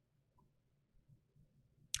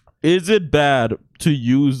Is it bad to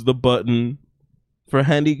use the button for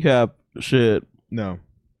handicap shit? No.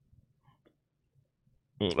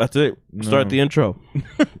 That's it. No. Start the intro.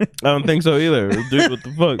 I don't think so either. Dude, what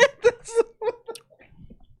the fuck?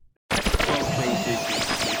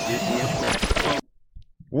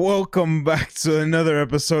 Welcome back to another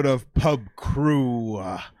episode of Pub Crew.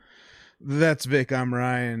 That's Vic. I'm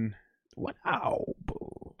Ryan. Wow.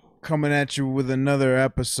 Coming at you with another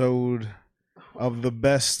episode of the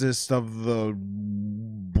bestest of the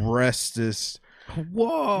breastest.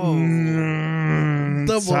 Whoa.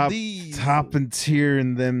 Double top, D's. Top and tier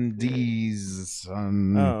in them D's.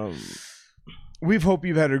 We hope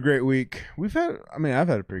you've had a great week. I've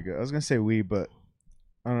had a pretty good. I was going to say but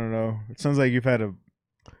I don't know. It sounds like you've had a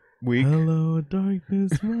week. Hello,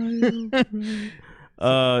 darkness, my old friend.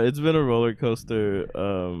 It's been a roller coaster.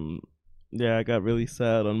 Yeah, I got really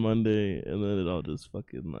sad on Monday, and then it all just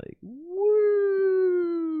fucking like woo.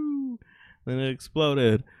 Then it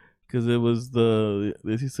exploded because it was the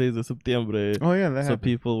 16 de septiembre. Oh yeah, that so happened.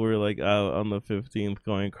 People were like out on the 15th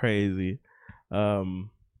going crazy.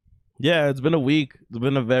 Yeah, it's been a week. It's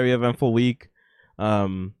been a very eventful week.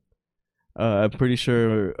 I'm pretty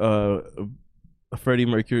sure Freddie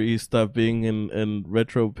Mercury stopped being in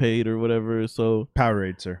retro paid or whatever. So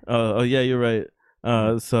Powerade, sir. Oh yeah, you're right.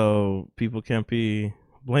 So people can't be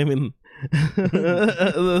blaming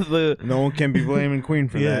No one can be blaming Queen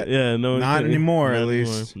for that. Yeah, no, not anymore. At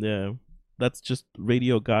least, yeah, that's just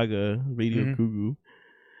Radio Gaga, Radio Gugu.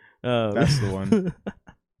 That's the one.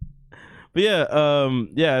 But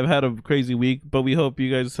yeah, I've had a crazy week. But we hope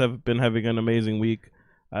you guys have been having an amazing week,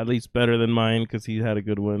 at least better than mine because he had a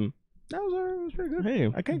good one. That was pretty good.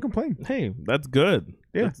 Hey, I can't complain. Hey, that's good.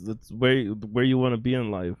 Yeah, that's where you want to be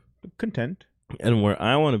in life. Content. And where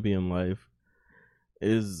I want to be in life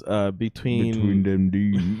is between them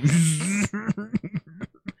D's.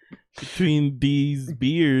 between these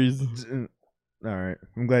beers. All right,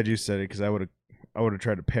 I'm glad you said it because I would have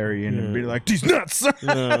tried to parry in and be like, "These nuts."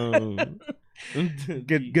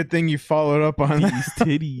 Good thing you followed up on these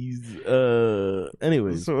titties.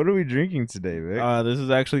 Anyways, so what are we drinking today, Vic? This is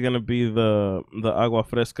actually gonna be the agua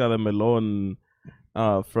fresca de melon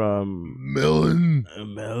from melon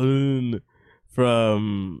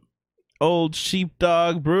from Old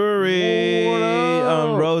Sheepdog Brewery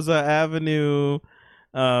on Rosa Avenue.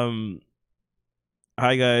 Hi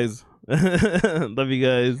guys. Love you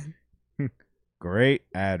guys. Great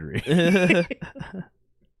ad read.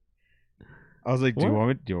 I was like, do you want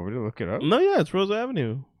me to look it up? No, yeah, it's Rosa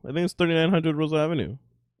Avenue. I think it's 3900 Rosa Avenue.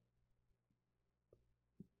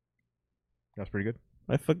 That's pretty good.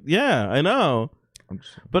 Yeah, I know.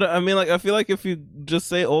 But I mean, like, I feel like if you just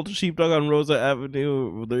say Old Sheepdog on Rosa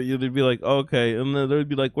Avenue, they'd be like, oh, okay, and then they'd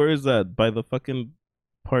be like, where is that? By the fucking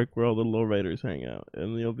park where all the lowriders hang out,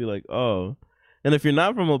 and you'll be like, oh. And if you're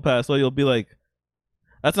not from El Paso, you'll be like,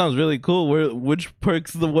 that sounds really cool. Which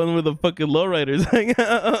park's the one where the fucking lowriders hang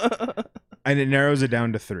out? And it narrows it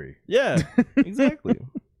down to 3. Yeah, exactly.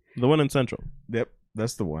 The one in Central. Yep,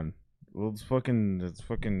 that's the one. Well, it's fucking.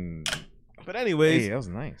 But anyways, hey, that was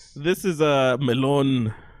nice. This is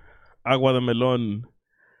melon, agua de melon,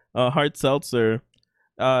 hard seltzer.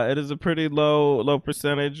 It is a pretty low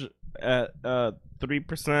percentage at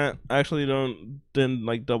 3%. I actually didn't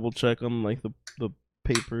like double check on like the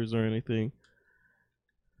papers or anything.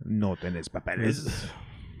 No tenés papeles.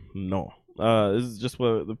 No. This is just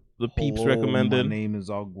what the peeps recommended. My name is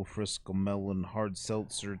Agua Fresca Melon Hard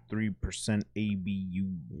Seltzer, 3% ABU.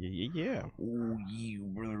 Yeah. Oh yeah,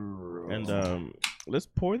 brother. And let's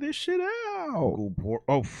pour this shit out. Go pour.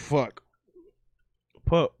 Oh fuck.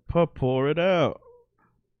 Pour it out.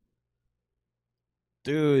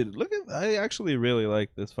 Dude, look at. I actually really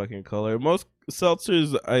like this fucking color. Most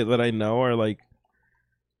seltzers that I know are like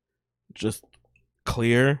just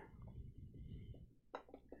clear.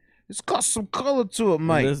 It's got some color to it,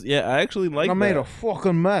 mate. Yeah, I actually like that. I made a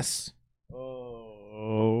fucking mess.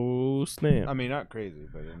 Oh, snap. I mean, not crazy,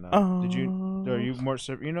 but not. Are you more...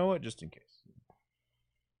 You know what? Just in case.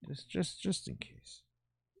 Just in case.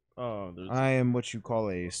 Oh, I am what you call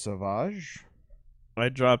a sauvage. I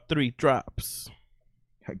dropped 3 drops.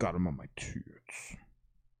 I got them on my tits.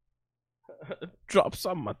 Drops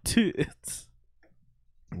on my tits.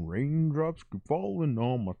 Raindrops keep falling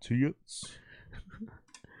on my tits.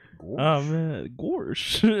 Gorsh. Oh man,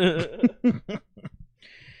 gorsh.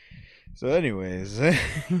 So anyways,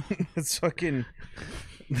 let's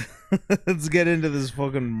get into this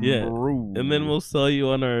fucking brew. And then we'll sell you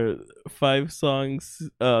on our 5 songs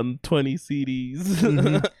 20 CDs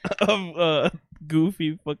of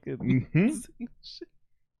goofy fucking shit.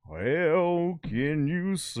 Well, can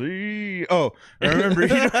you see? Oh, remember, you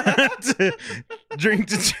don't have to drink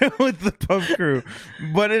to chill with the pub crew,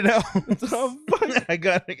 but it helps. Oh, fuck. I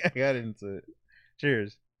got into it.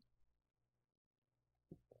 Cheers.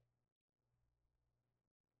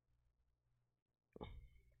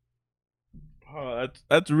 Oh,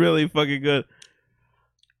 that's really fucking good.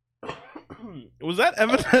 Was that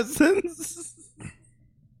Evanescence?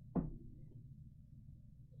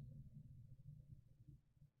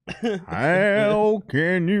 How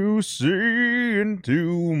can you see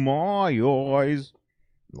into my eyes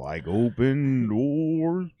like open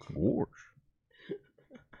doors? Gosh.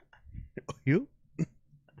 You?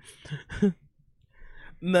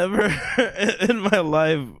 Never in my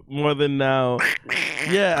life more than now.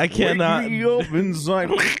 Yeah, I cannot. Wake me up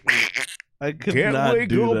inside. I could Can't not wake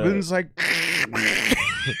do up that. inside.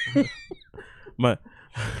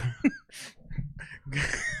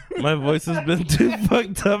 My voice has been too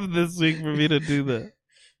fucked up this week for me to do that.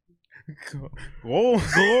 Oh,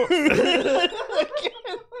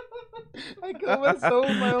 I killed myself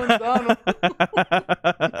with my own Donald.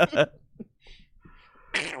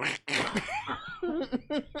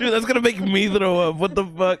 Dude, that's gonna make me throw up. What the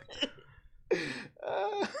fuck?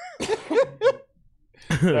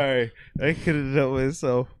 sorry, I could have done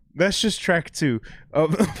myself. That's just track 2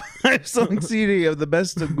 of a 5-song CD of the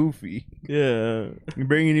best of Goofy. Yeah.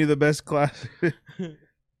 Bringing you the best classic.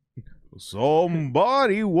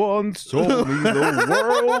 Somebody once told me the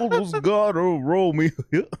world was gonna roll me.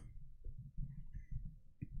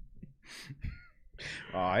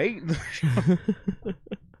 I ain't.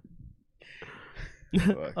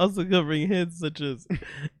 Also covering hits such as.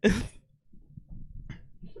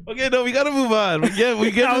 Okay, no, we gotta move on. We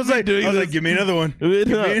get I was like, doing this. give me another one. No, me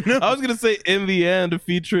another. I was gonna say "In the End"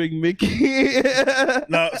 featuring Mickey.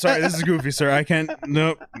 No, sorry, this is Goofy, sir. I can't.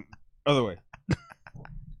 Nope. Other way.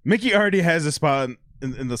 Mickey already has a spot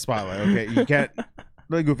in the spotlight. Okay, you can't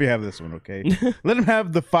let Goofy have this one. Okay, let him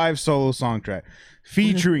have the 5 solo song track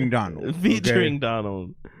featuring Donald. Featuring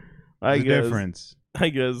Donald. I The guess. difference. I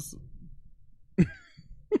guess.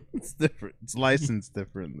 It's different. It's licensed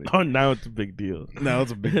differently. Oh, now it's a big deal. No,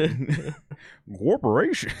 it's a big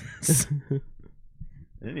corporations.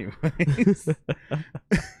 Anyways,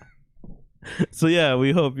 So yeah,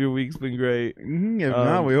 we hope your week's been great. if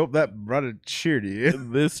not, we hope that brought a cheer to you.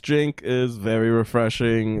 This drink is very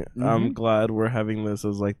refreshing. I'm Mhm. glad we're having this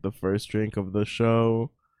as like the first drink of the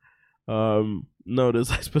show.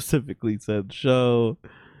 Notice I specifically said show.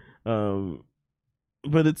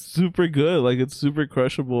 But it's super good. Like, it's super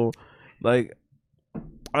crushable. Like,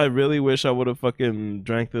 I really wish I would have fucking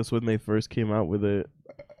drank this when they first came out with it.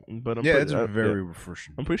 But I'm Yeah, pretty- it's very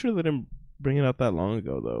refreshing. I'm pretty sure they didn't bring it out that long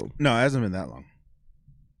ago, though. No, it hasn't been that long,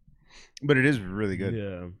 but it is really good.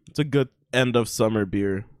 Yeah, it's a good end of summer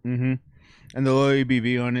beer. Mm-hmm. And the low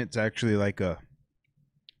ABV on it's actually like a.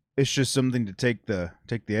 It's just something to take the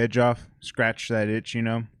edge off, scratch that itch, you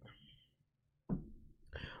know.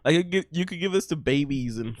 You could give this to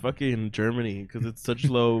babies in fucking Germany because it's such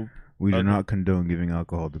low We do Okay. not condone giving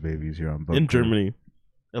alcohol to babies here on Bug in Crew. Germany,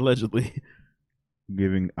 allegedly.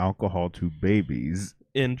 Giving alcohol to babies.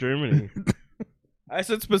 In Germany, I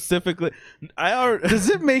said specifically. I already. Does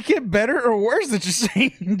it make it better or worse that you're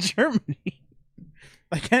saying in Germany?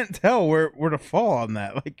 I can't tell where to fall on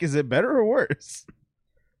that. Like, is it better or worse?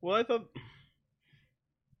 Well, I thought.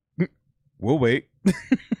 We'll wait.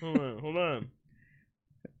 Hold on.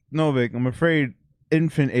 No, Vic, I'm afraid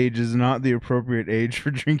infant age is not the appropriate age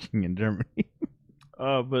for drinking in Germany.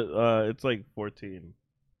 But it's like 14.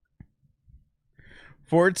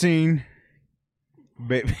 14.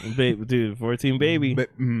 Baby, dude, 14 baby.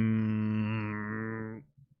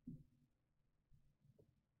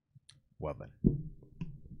 Well then.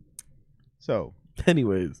 So.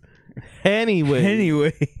 Anyways.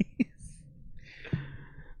 Anyway.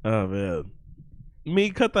 Oh man.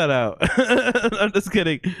 Me, cut that out. I'm just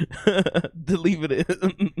kidding. Leave it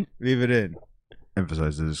in. Leave it in.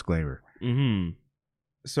 Emphasize the disclaimer. Mm-hmm.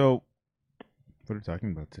 So, what are we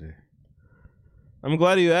talking about today? I'm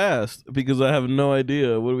glad you asked because I have no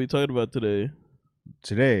idea. What are we talking about today?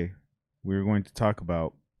 Today, we're going to talk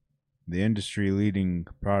about the industry-leading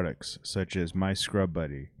products such as My Scrub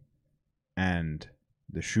Buddy and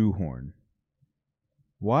the Shoehorn.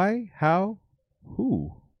 Why? How?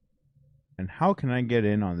 Who? And how can I get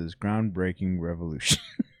in on this groundbreaking revolution?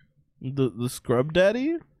 The Scrub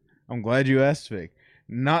Daddy? I'm glad you asked, Vic.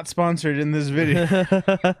 Not sponsored in this video.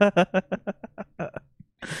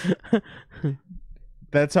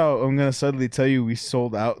 That's how I'm going to suddenly tell you we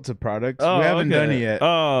sold out to products. Oh, we haven't okay. done it yet.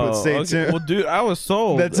 Oh, but stay okay. tuned. Well, dude, I was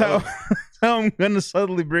sold. That's how I'm going to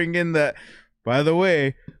suddenly bring in that. By the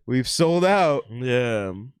way, We've sold out. Yeah.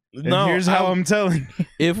 And No, here's how I'm telling you.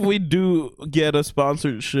 if we do get a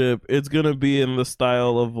sponsorship, it's gonna be in the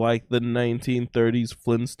style of like the 1930s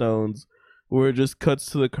Flintstones, where it just cuts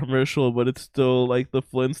to the commercial, but it's still like the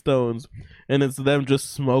Flintstones, and it's them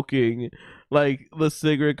just smoking, like the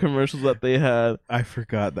cigarette commercials that they had. I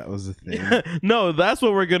forgot that was a thing. No, that's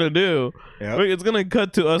what we're gonna do. Yep. It's gonna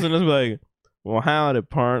cut to us and just be like, "Well, howdy,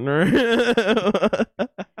 partner,"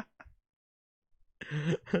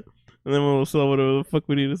 and then we'll sell whatever the fuck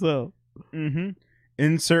we need to sell. Mm-hmm.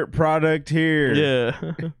 Insert product here.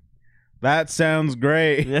 Yeah. That sounds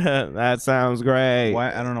great. Yeah, that sounds great.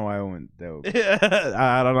 Why? I don't know why I went dope.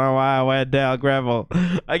 I don't know why I went down gravel.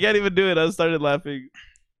 I can't even do it. I started laughing.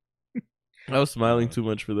 I was smiling too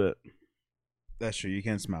much for that. That's true. You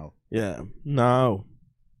can't smell. Yeah. No.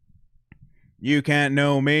 You can't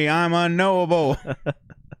know me. I'm unknowable.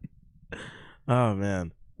 Oh,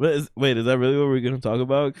 man. Wait, is that really what we're going to talk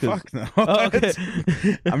about? Fuck no. Oh, okay.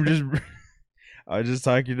 I was just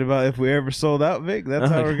talking about if we ever sold out, Vic.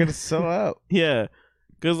 That's how we're gonna sell out. Yeah.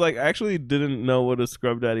 Because, like, I actually didn't know what a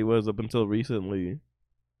Scrub Daddy was up until recently.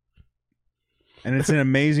 And it's an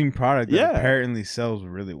amazing product that Yeah. apparently sells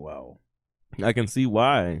really well. I can see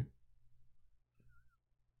why.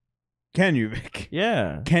 Can you, Vic?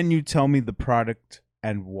 Yeah. Can you tell me the product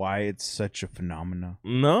and why it's such a phenomenon?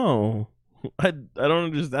 No. I don't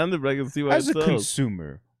understand it, but I can see why As it a sells.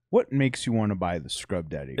 consumer, what makes you want to buy the Scrub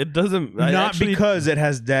Daddy? It doesn't. Not because it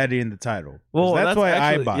has daddy in the title. 'Cause Well, that's why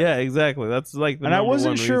actually, I bought yeah, it. exactly. That's like the And I number wasn't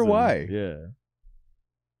one sure reason. why. Yeah.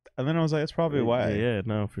 And then I was like, that's probably why. Yeah,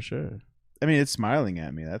 no, for sure. I mean, it's smiling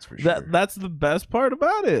at me, that's for sure. That's the best part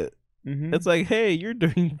about it. Mhm. It's like, hey, you're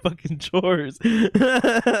doing fucking chores.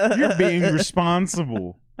 You're being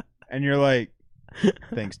responsible. And you're like,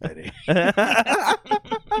 thanks, Daddy.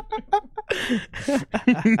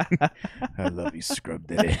 I love you, Scrub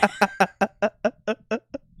Daddy.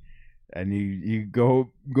 And you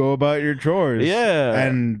go about your chores. Yeah.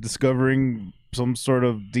 And discovering some sort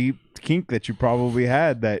of deep kink that you probably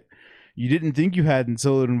had that you didn't think you had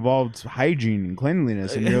until it involved hygiene and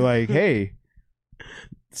cleanliness. And you're like, hey,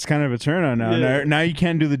 it's kind of a turn on now. Yeah. Now you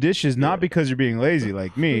can't do the dishes, not because you're being lazy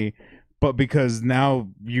like me, but because now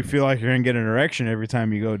you feel like you're going to get an erection every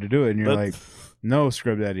time you go to do it. And you're like, no,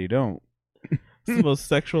 Scrub Daddy, don't. It's the most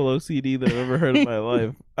sexual OCD that I've ever heard in my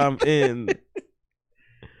life. I'm in.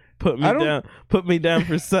 Put me down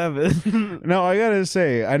for 7. No, I gotta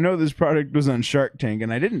say, I know this product was on Shark Tank,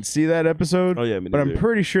 and I didn't see that episode. Oh yeah, but I'm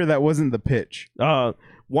pretty sure that wasn't the pitch.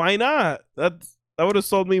 Why not? That would have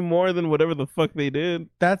sold me more than whatever the fuck they did.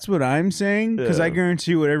 That's what I'm saying, because I Yeah.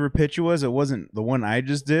 guarantee you whatever pitch it wasn't the one I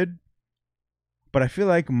just did. But I feel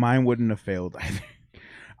like mine wouldn't have failed either.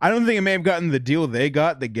 I don't think it may have gotten the deal they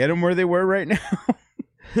got to get them where they were right now.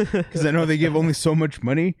 Because I know they give only so much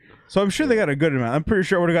money. So I'm sure they got a good amount. I'm pretty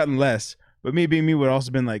sure I would have gotten less. But me being me would have also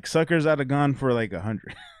been like, suckers, I'd have gone for like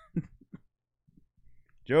 100.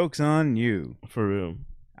 Joke's on you. For real.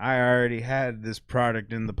 I already had this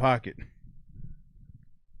product in the pocket.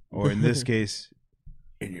 Or in this case,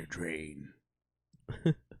 in your drain.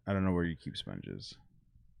 I don't know where you keep sponges.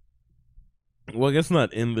 Well, I guess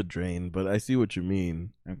not in the drain, but I see what you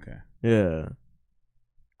mean. Okay. Yeah.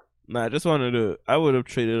 Nah, I just wanted to. I would have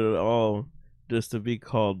traded it all just to be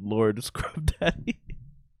called Lord Scrub Daddy.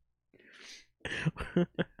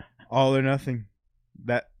 All or nothing.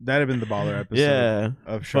 That'd have been the baller episode Yeah.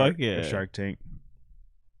 of Fuck yeah. of Shark Tank.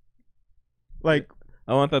 Like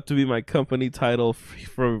I want that to be my company title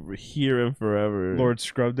for here and forever. Lord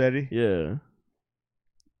Scrub Daddy. Yeah.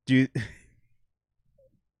 Do you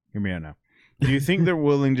hear me out now? Do you think they're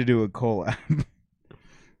willing to do a collab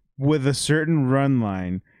with a certain run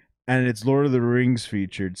line, and it's Lord of the Rings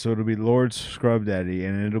featured, so it'll be Lord Scrub Daddy,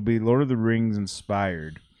 and it'll be Lord of the Rings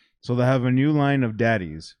inspired. So they'll have a new line of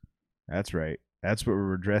daddies. That's right. That's what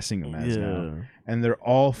we're addressing them as now. And they're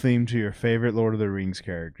all themed to your favorite Lord of the Rings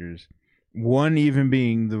characters. One even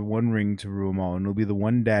being the one ring to rule them all, and it'll be the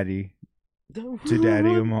one daddy to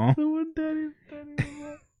daddy them all. The one daddy them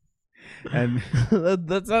all. And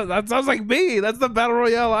that sounds like me. That's the battle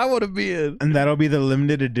royale I would have been. And that'll be the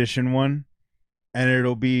limited edition one. And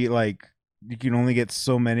it'll be like, you can only get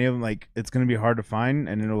so many of them. Like, it's going to be hard to find.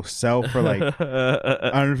 And it'll sell for like,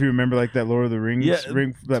 I don't know if you remember like that Lord of the Rings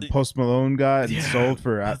ring that Post Malone got and sold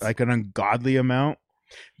for like an ungodly amount.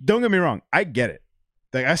 Don't get me wrong. I get it.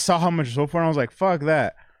 Like, I saw how much it sold for and I was like, fuck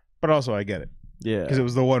that. But also I get it. Yeah. Because it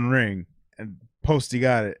was the one ring. And Posty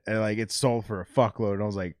got it. And like, it sold for a fuckload. And I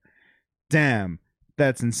was like, damn,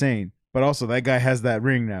 that's insane. But also, that guy has that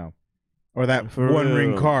ring now. Or that For one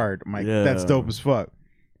ring real. card. I'm like, that's dope as fuck.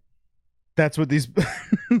 That's what these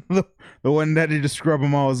the one daddy to scrub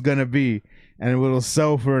them all is gonna be, and it'll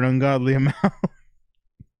sell for an ungodly amount.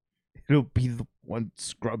 It'll be the one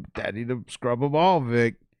scrub daddy to scrub them all,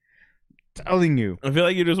 Vic. Telling you. I feel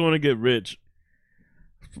like you just want to get rich.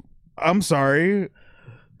 I'm sorry.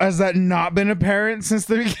 Has that not been apparent since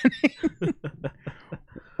the beginning?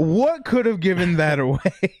 What could have given that away?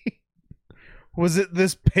 Was it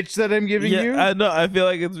this pitch that I'm giving you? I know. I feel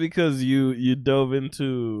like it's because you dove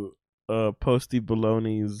into Posty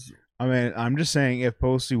Baloney's. I mean, I'm just saying, if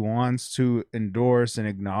Posty wants to endorse and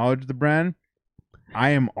acknowledge the brand,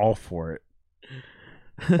 I am all for it.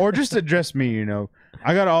 Or just address me, you know.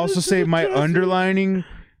 I gotta also say my underlining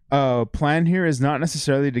plan here is not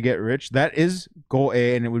necessarily to get rich. That is goal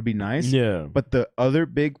A, and it would be nice. Yeah. But the other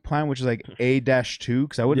big plan, which is like A-2,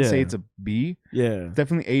 because I wouldn't say Yeah. it's a B. Yeah.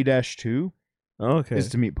 Definitely A-2 Okay. is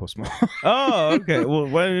to meet Post Malone. Oh, okay. Well,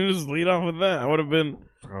 why didn't you just lead off with that? I would have been.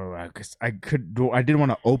 Oh, I didn't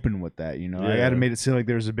want to open with that, you know. I Yeah. gotta make it seem like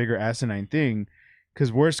there was a bigger asinine thing. Because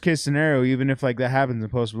worst case scenario, even if like that happens and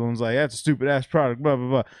Post Malone's like, that's a stupid ass product, blah blah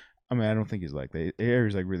blah. I mean, I don't think he's like that.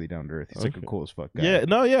 Harry's like really down to earth. He's like a Okay. cool as fuck guy. Yeah.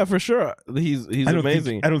 No. Yeah. For sure. He's I don't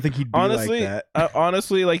amazing. I don't think he'd be Honestly, like that.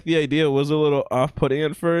 honestly, like the idea was a little off-putting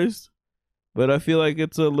at first, but I feel like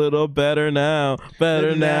it's a little better now.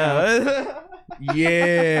 Better now.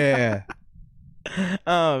 Yeah.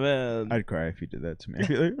 Oh man. I'd cry if he did that to me. I'd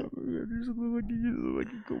be like, oh, you're so lucky,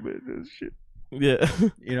 go man, this shit. Yeah.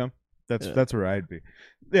 You know, Yeah. that's where I'd be.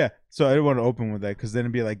 Yeah, so I didn't want to open with that because then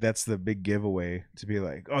it'd be like that's the big giveaway to be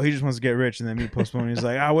like, oh, he just wants to get rich, and then me Post Malone, he's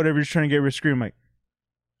like, whatever, he's trying to get rich. Scream, I'm like,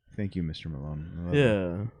 thank you, Mr. Malone. I love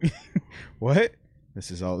you. Yeah. What? This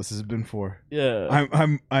is all this has been for. Yeah.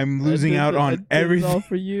 I'm losing out on everything. All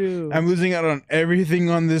for you. I'm losing out on everything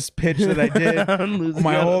on this pitch that I did. I'm losing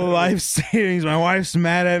My out whole on- life savings. My wife's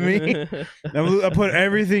mad at me. I put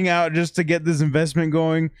everything out just to get this investment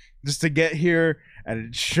going, just to get here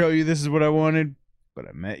and show you this is what I wanted. But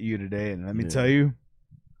I met you today, and let me Yeah. tell you,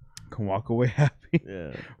 I can walk away happy,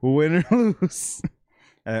 Yeah. win or lose.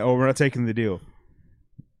 And, we're not taking the deal.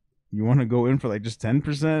 You want to go in for like just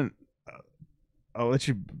 10%? I'll let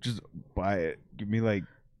you just buy it. Give me like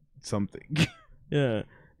something. Yeah.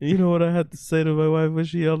 You know what I had to say to my wife when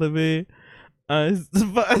she yelled at me? I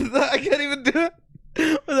can't even do it.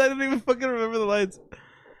 I didn't even fucking remember the lines.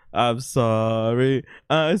 I'm sorry.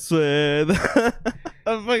 I swear.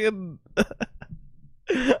 I'm fucking.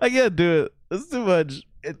 I can't do it. It's too much.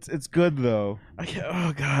 It's good though, I can't.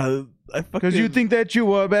 Oh god. I fucking. because you think that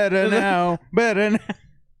you are better now, better now.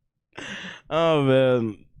 Oh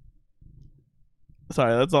man.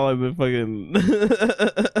 Sorry, that's all I've been fucking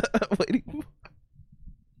waiting for.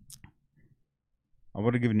 I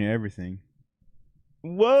would have given you everything.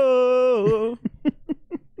 Whoa.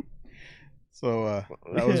 So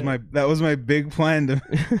that was my big plan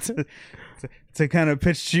to kind of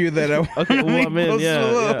pitch to you that I want Okay, to well, make I'm in. Post Yeah,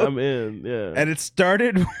 Malone. I'm in. Yeah. And it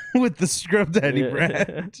started with the Scrub Daddy Yeah.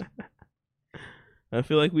 brand. I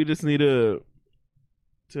feel like we just need to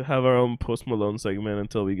have our own Post Malone segment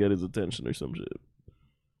until we get his attention or some shit.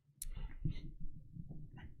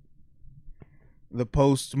 The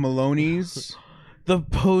Post Malonies. The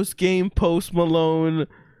post game Post Malone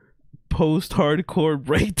post hardcore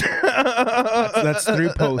breakdown. That's 3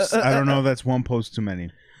 posts. I don't know if that's 1 post too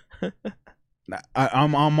many.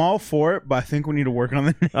 I'm all for it, but I think we need to work on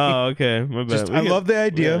the name. Oh, okay. My bad. I love the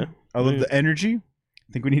idea. yeah. I love We- the energy.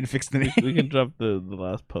 I think we need to fix the name. we can drop the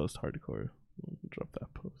last post hardcore. We can drop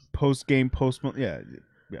that post. Post game, yeah.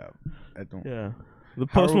 I don't. Yeah. The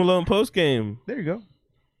Post Malone post game. There you go.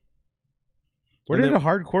 Where And did then- the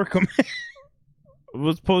hardcore come in? It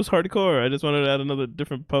was post hardcore. I just wanted to add another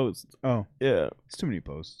different post. Oh, Yeah. it's too many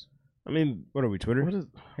posts. I mean, What are we, Twitter? what is?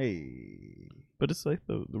 Hey. But it's like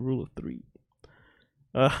the rule of 3.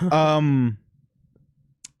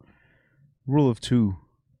 Rule of 2.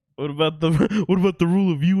 What about the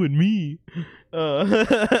rule of you and me?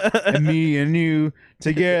 And me and you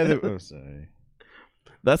together. Oh, sorry.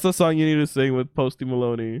 That's the song you need to sing with Posty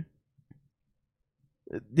Maloney.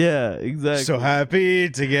 Yeah, exactly. So happy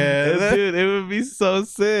together. Dude, it would be so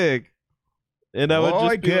sick. And I would Oh, just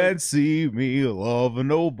I be like- can't see me loving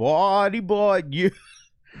nobody but you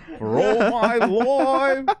for all my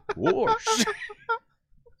life. Oh, shit.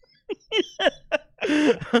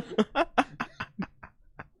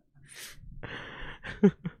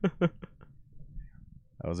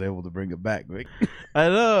 I was able to bring it back, Vic. I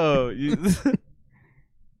know.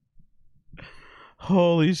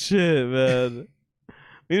 Holy shit, man.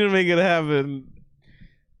 We need to make it happen.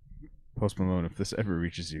 Post Malone, if this ever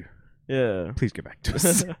reaches you, Yeah. please get back to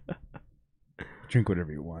us. Drink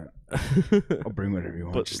whatever you want. I'll bring whatever you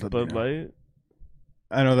want. Just let me Bud know. Light?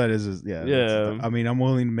 I know that is. Yeah. Yeah. I mean, I'm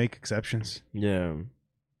willing to make exceptions. Yeah.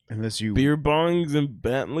 Unless you. Beer bongs and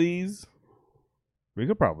Bentleys. We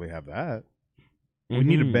could probably have that. We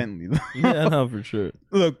need a Mhm. Bentley. Yeah, no, for sure.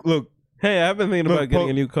 Look. Hey, I've been thinking Look, about getting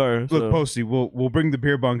a new car. So. Look, Posty. We'll bring the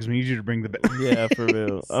beer bongs. We need you to bring the Bentley. Yeah, for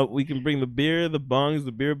real. We can bring the beer, the bongs,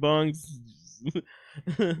 the beer bongs.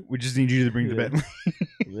 We just need you to bring the Yeah. Bentley.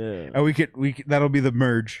 Yeah. And we could. That'll be the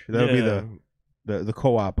merge. That'll be the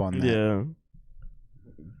co-op on that. Yeah.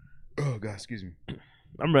 Oh God, excuse me.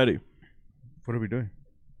 I'm ready. What are we doing?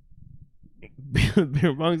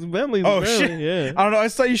 Beer bongs and Bentleys. Oh, apparently, shit. Yeah. I don't know. I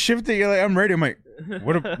saw you shifting. You're like, I'm ready. I'm like,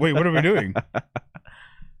 what are we doing? I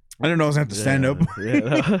didn't know I was gonna have to stand up.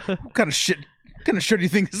 Yeah. What kind of shit do you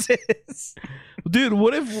think this is? Dude,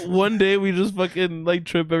 what if one day we just fucking like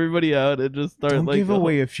trip everybody out and just start Don't like give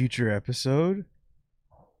away a future episode.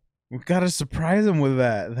 We gotta surprise them with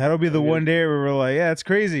that. That'll be the Okay. one day where we're like, yeah, it's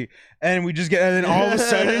crazy, and we just get, and then all of a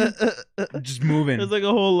sudden, we're just moving. There's like a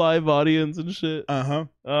whole live audience and shit. Oh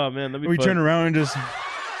Man, that'd be we fun. turn around and just,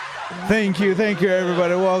 thank you,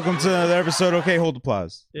 everybody. Welcome to another episode. Okay, hold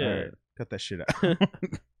applause. Yeah. All right, cut that shit out.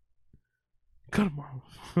 Cut 'em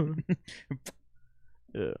off.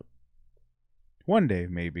 Yeah. One day,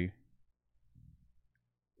 maybe.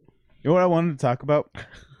 You know what I wanted to talk about?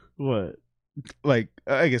 What? Like,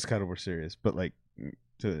 I guess kind of more serious, but like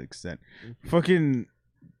to an extent. Fucking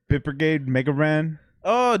Bit Brigade Mega Ran.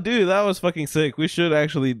 Oh, dude, that was fucking sick. We should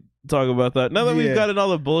actually talk about that. Now that Yeah. we've gotten all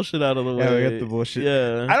the bullshit out of the way. Yeah, we got the bullshit.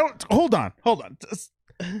 Yeah. I don't. Hold on.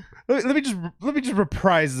 Let me just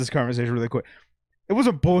reprise this conversation really quick. It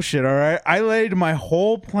wasn't bullshit, all right. I laid my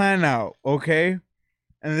whole plan out, okay,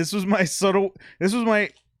 and this was my subtle. This was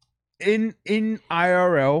my in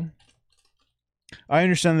IRL. I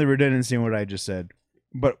understand the redundancy in what I just said,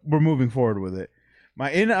 but we're moving forward with it.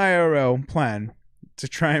 My in IRL plan to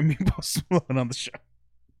try and meet Post Malone on the show.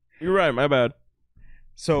 You're right. My bad.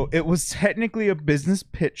 So it was technically a business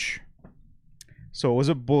pitch. So it was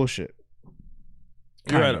a bullshit.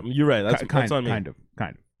 You're Kind right. of. You're right. That's kind on me. of.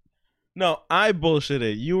 No, I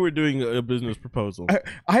bullshitted. You were doing a business proposal.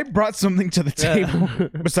 I brought something to the Yeah. table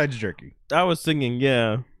besides jerky. I was singing.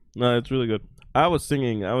 Yeah. No, it's really good. I was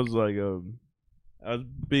singing. I was like, I was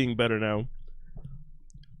being better now.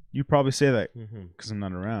 You probably say that Mm-hmm. because I'm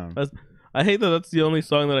not around. I hate that that's the only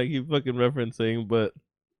song that I keep fucking referencing, but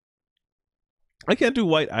I can't do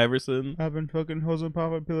White Iverson. I've been fucking hoes and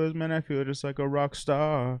popping pillars, man. I feel just like a rock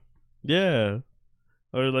star. Yeah.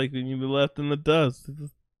 Or like when you be left in the dust,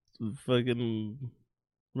 just fucking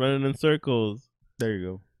running in circles. There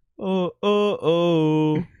you go.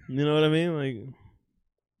 Oh. You know what I mean? Like,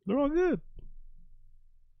 they're all good.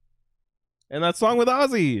 And that song with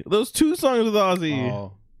Ozzy. Those two songs with Ozzy.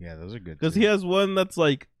 Oh, yeah, those are good. Because too. he has one that's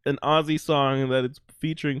like an Ozzy song that it's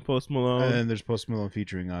featuring Post Malone. And then there's Post Malone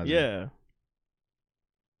featuring Ozzy. Yeah.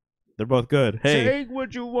 They're both good. Hey, Take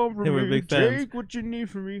what you want from Hey, we're me. big fans. Take what you need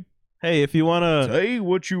from me. hey, if you wanna, Take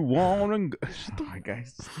what you want and go. Oh my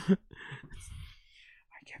guys. I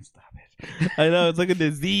can't stop it. I know it's like a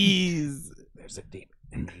disease. There's a demon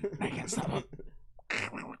in me. I can't stop it.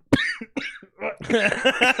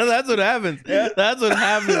 That's what happens. That's what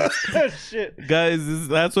happens, Shit. guys.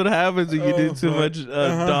 That's what happens when you do Oh, too fuck. much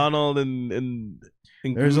Donald and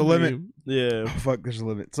There's a limit. Yeah, Oh, fuck, there's a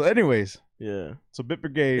limit. So, anyways, yeah, so Bit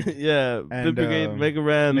Brigade, yeah. And, Bit Brigade, um, Mega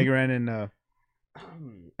Ran. Mega Ran, and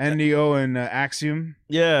NDO and Axiom.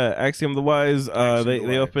 Yeah, Axiom the Wise. Axiom They the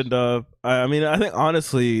they Wise. opened up. I mean, I think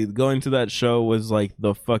honestly, going to that show was like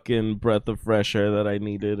the fucking breath of fresh air that I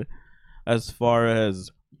needed, as far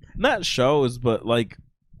as not shows, but like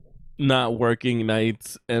not working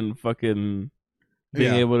nights and fucking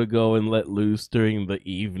being Yeah. able to go and let loose during the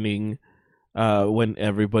evening, when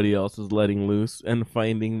everybody else is letting loose, and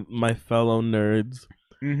finding my fellow nerds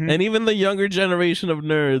Mm-hmm. and even the younger generation of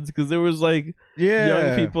nerds, because there was like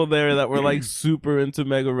young people there that were like super into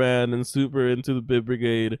Mega Ran and super into the Bit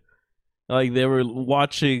Brigade. Like they were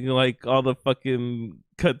watching like all the fucking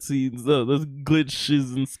cutscenes, those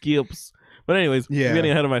glitches and skips. But anyways, Yeah. I'm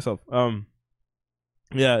getting ahead of myself.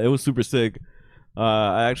 Yeah, it was super sick.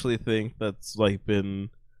 I actually think that's like been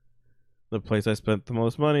the place I spent the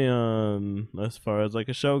most money on as far as like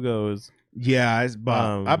a show goes. Yeah, I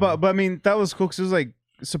bought, but I mean that was cool because it was like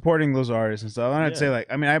supporting those artists and stuff. And I'd Yeah. say like,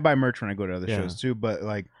 I mean, I buy merch when I go to other Yeah. shows too, but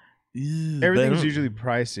like They everything's don't- usually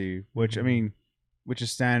pricey, which I mean, which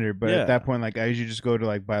is standard. But Yeah. at that point, like I usually just go to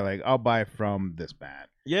like buy like I'll buy from this band.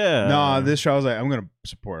 Yeah. No, this show I was like I'm gonna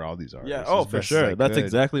support all these artists. Yeah. Oh, as for best as I sure. That's could.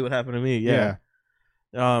 exactly what happened to me. Yeah.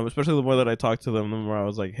 Especially the more that I talked to them, the more I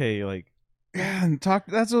was like, hey, like, Yeah, and talk.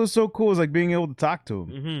 That's what was so cool, is like being able to talk to him.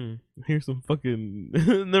 Mm-hmm. Here's some fucking.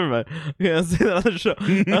 Never mind. Okay, I'll say that on the show.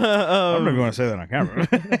 I'm not going to say that on camera.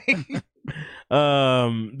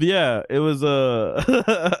 Yeah, it was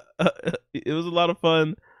it was a lot of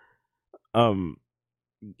fun.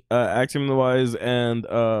 Axiom the Wise and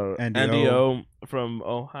Andy O from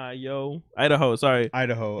Idaho. Sorry,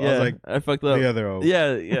 Idaho. Yeah, I was like, I fucked up. the other O.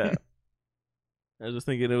 Yeah. I was just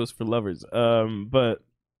thinking it was for lovers. But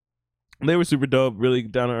they were super dope, really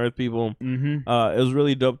down to earth people. Mm-hmm. It was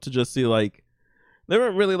really dope to just see like they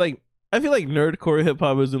weren't really like. I feel like nerdcore hip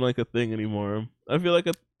hop isn't like a thing anymore. I feel like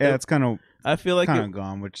It's kind of I feel like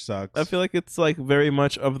gone, which sucks. I feel like it's like very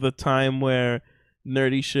much of the time where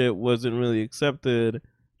nerdy shit wasn't really accepted.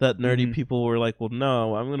 That nerdy Mhm. people were like, well,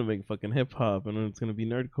 no, I'm gonna make fucking hip hop, and it's gonna be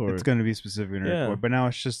nerdcore. It's gonna be specific nerdcore, Yeah. but now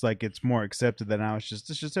it's just like it's more accepted that now it's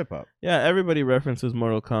just hip hop. Yeah, everybody references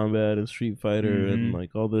Mortal Kombat and Street Fighter and Mhm.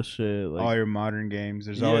 like all this shit. Like, All your modern games,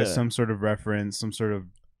 there's always Yeah. some sort of reference, some sort of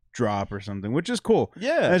drop or something, which is cool.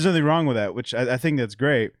 yeah, There's nothing wrong with that, which I think that's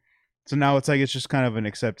great. So now it's like it's just kind of an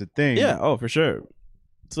accepted thing. yeah, oh for sure.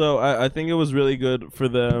 So I think it was really good for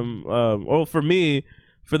them. Well, for me,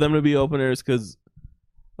 for them to be openers, because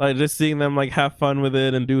like just seeing them like have fun with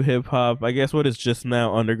it and do hip hop. I guess what is just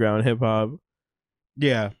now underground hip hop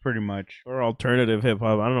Yeah, pretty much. or alternative hip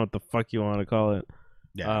hop. I don't know what the fuck you want to call it.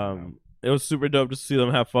 Yeah. It was super dope to see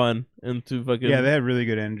them have fun and to fucking Yeah, they had really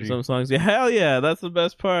good energy. some songs. Yeah, hell yeah, that's the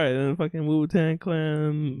best part. And fucking Wu-Tang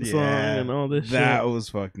Clan song and all this that shit. was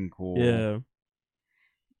fucking cool. Yeah.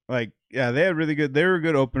 Like, yeah, they had really good. They were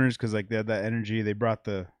good openers because like they had that energy. They brought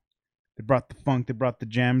the funk. They brought the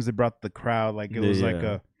jams. They brought the crowd. Like it was like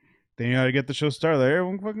Yeah. a. They knew how to get the show started. Like,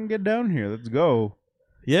 everyone fucking get down here. Let's go.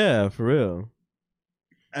 Yeah, for real.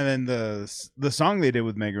 And then the song they did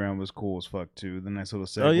with Megaran was cool as fuck too. The nice little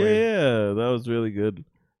segue. Oh yeah, that was really good.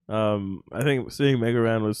 I think seeing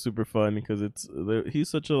Megaran was super fun because he's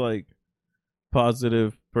such a like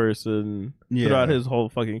positive person throughout his whole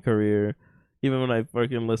fucking career. Even when I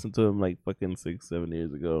fucking listened to him like fucking 6-7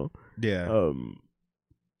 years ago, Yeah.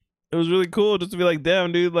 it was really cool just to be like,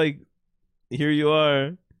 damn, dude, like here you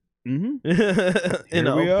are Mm-hmm. in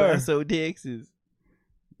Here we El are. Paso, Texas.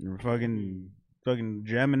 We're fucking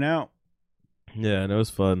jamming out. Yeah, and it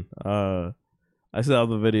was fun. I saw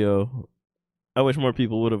the video. I wish more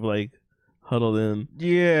people would have like huddled in,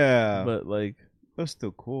 Yeah. but like, That's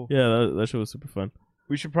still cool. yeah, that shit was super fun.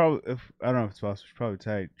 We should probably, if I don't know if it's possible, we should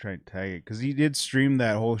probably try and tag it because he did stream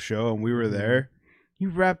that whole show and we were Mhm. there. He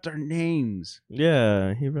rapped our names.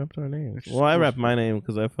 Yeah, he rapped our names. Which is Well, I cool as rapped my name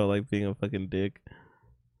because I felt like being a fucking dick.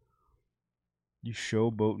 You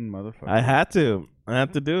showboating motherfucker. I had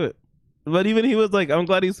to do it. But even he was like, I'm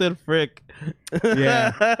glad he said frick.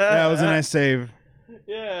 Yeah, that was a nice save.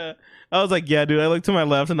 Yeah. I was like, yeah, dude. I looked to my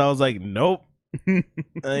left and I was like, nope, that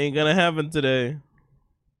ain't gonna happen today.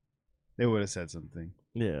 They would have said something,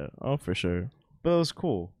 Yeah, oh, for sure. but it was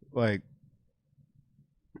cool. Like,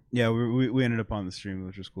 yeah, we ended up on the stream,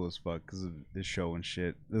 which was cool as fuck because of this show and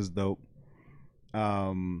shit. It was dope.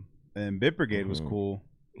 And Bit Brigade was Mhm. cool.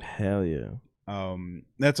 Hell yeah.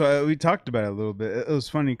 That's why we talked about it a little bit. It was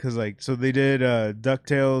funny because like, so they did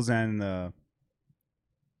DuckTales and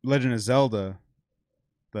Legend of Zelda,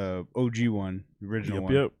 the OG one, the original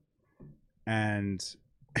one. Yep. And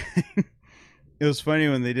it was funny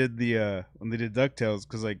when they did DuckTales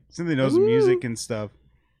because like Cynthia knows the music and stuff,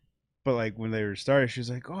 but like when they were started, she was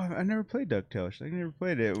like, "Oh, I never played DuckTales." She's like, "I never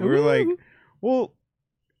played it." We were like, "Well,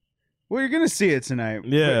 you're gonna see it tonight."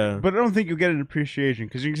 Yeah. but I don't think you'll get an appreciation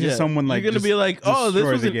because you can see someone like you're gonna just be like, oh, this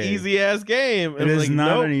destroy was the an game. easy ass game. It is like,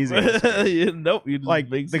 not nope. an easy-ass game. Nope. You just like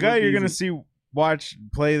makes the it guy look you're gonna easy.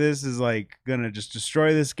 play this is like gonna just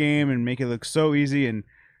destroy this game and make it look so easy. And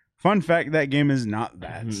fun fact, that game is not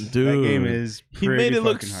that. Dude. That game is He made it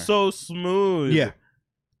look fucking hard. so smooth. Yeah.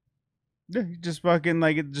 Yeah, he just fucking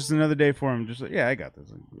like it's just another day for him. Just like, yeah, I got this.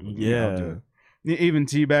 Like, I'll do it. Even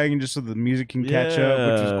teabagging just so the music can catch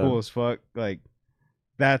up, which is Yeah. cool as fuck. Like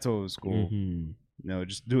that's what was cool. Mhm. You know,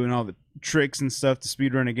 just doing all the tricks and stuff to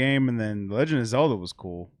speedrun a game, and then Legend of Zelda was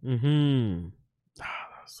cool. Mhm. Ah,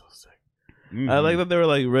 that was so sick. I Mhm. like that they were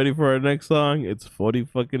like ready for our next song. It's 40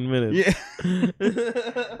 fucking minutes. Yeah.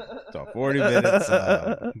 So 40 minutes.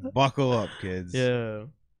 Buckle up, kids. Yeah.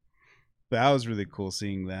 But that was really cool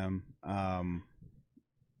seeing them.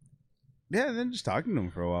 Yeah, and then just talking to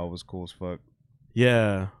them for a while was cool as fuck.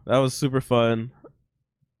 Yeah, that was super fun.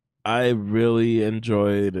 I really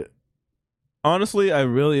enjoyed. Honestly, I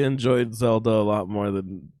really enjoyed Zelda a lot more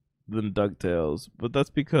than DuckTales, but that's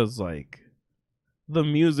because like the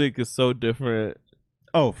music is so different.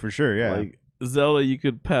 Oh, for sure, yeah. Like Zelda, you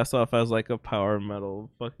could pass off as like a power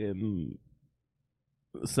metal fucking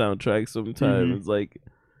soundtrack sometimes. Like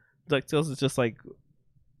DuckTales is just like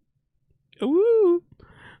woo.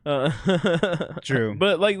 True.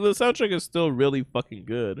 But like the soundtrack is still really fucking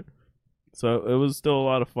good. So it was still a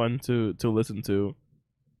lot of fun to listen to.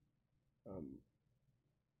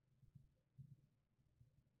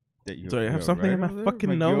 Sorry, I have something in my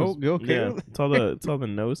fucking nose. You okay? Yeah, it's all the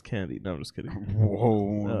nose candy. No, I'm just kidding.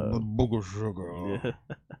 Whoa, the booger sugar.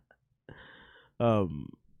 Yeah.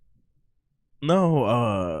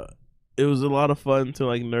 No, it was a lot of fun to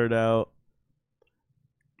like nerd out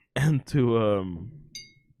and to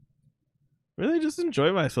really just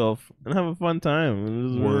enjoy myself and have a fun time and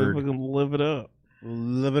just really Word. fucking live it up.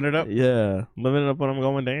 Living it up. Yeah, living it up when I'm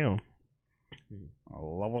going down.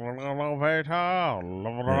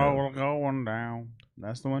 Going down.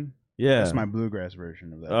 That's the one? Yeah. That's my bluegrass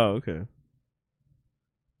version of that. Oh, okay.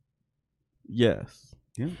 Yes.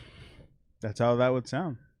 Yeah. That's how that would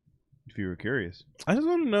sound, if you were curious. I just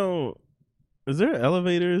want to know, is there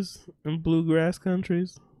elevators in bluegrass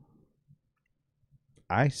countries?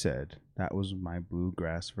 I said that was my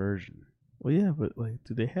bluegrass version. Well, yeah, but like,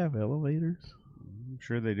 do they have elevators? I'm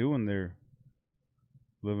sure they do when they're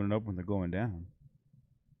living it up when they're going down.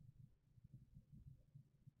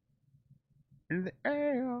 In the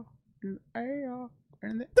air, in the air,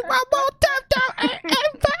 in the air.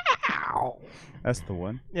 That's the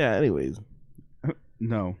one. Yeah. Anyways.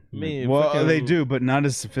 No. Me, well, fucking- they do, but not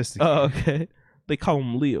as sophisticated. Oh, okay. They call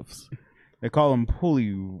them lifts. They call them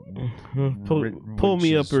pulley. Pull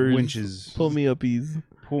me winches, uppers. winches. Pull me uppies.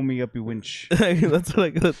 Pull me uppy winch. That's what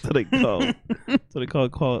I call. That's what I call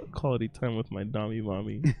quality time with my dommy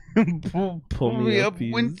mommy. pull me up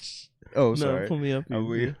uppies. winch. Oh, No, sorry. pull me up. Oh,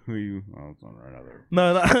 were you? Oh, it's on another.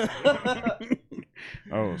 No.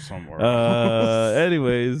 Oh, somewhere. else.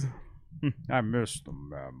 Anyways, I missed the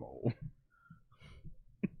memo.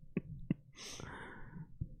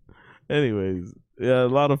 yeah, a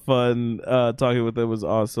lot of fun. Talking with them was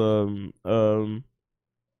awesome.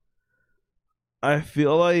 I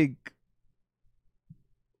feel like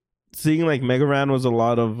seeing like Mega Ran was a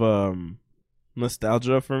lot of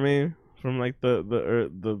nostalgia for me from like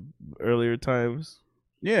the earlier times.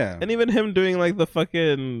 Yeah. And even him doing like the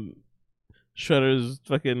fucking Shredder's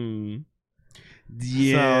fucking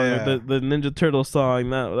Yeah. song, the Ninja Turtle song,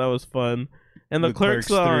 that was fun. And the Clerks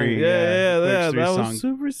song. 3, Yeah, Clerks 3 that song, was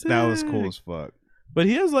super sick. That was cool as fuck. But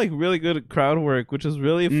he has like really good crowd work, which is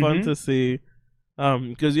really fun to see.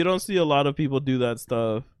 Because you don't see a lot of people do that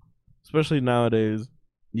stuff, especially nowadays.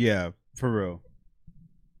 Yeah, for real.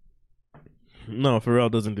 No,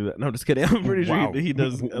 Pharrell doesn't do that. No, I'm just kidding. I'm pretty Wow. sure he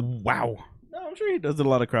does. Wow. No, I'm sure he does a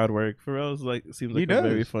lot of crowd work. Pharrell's like seems like He a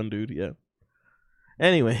very does. fun dude. Yeah.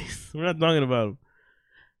 Anyways, we're not talking about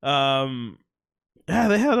him. Yeah,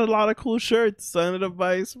 they had a lot of cool shirts. I ended up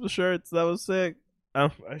buying some shirts. That was sick. I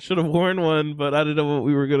should have worn one, but I didn't know what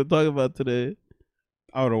we were going to talk about today.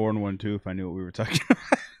 I would have worn one too if I knew what we were talking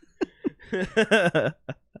about.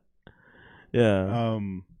 Yeah.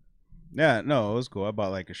 Yeah, no, it was cool. I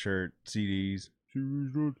bought like a shirt, CDs.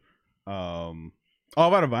 I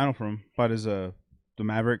bought a vinyl from him. Bought his the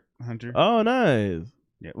Maverick Hunter. Oh, nice.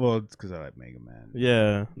 Yeah, well, it's because I like Mega Man.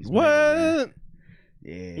 Yeah. He's What?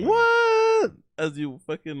 Yeah. What? As you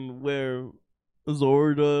fucking wear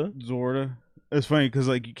Zorda. Zorda. It's funny because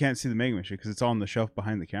like you can't see the Mega Man shit because it's all on the shelf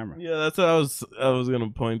behind the camera. Yeah, that's what I was gonna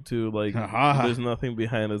point to. Like, Haha. there's nothing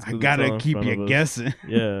behind us. 'cause I it's all gotta in keep front of you us. guessing.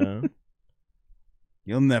 Yeah.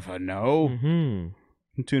 You'll never know.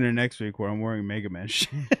 Mm-hmm. Tune in next week where I'm wearing Mega Man shit.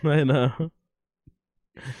 I know.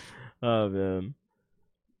 Oh man.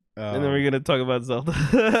 And then we're gonna talk about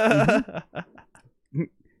Zelda.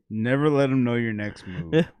 Never let them know your next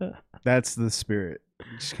move. That's the spirit.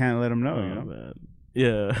 You just can't let them know, Oh you know? man.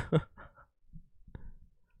 Yeah.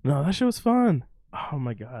 No, that shit was fun. Oh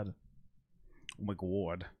my god. Oh my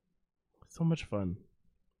god. So much fun.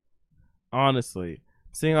 Honestly.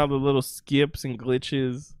 Seeing all the little skips and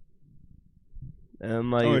glitches.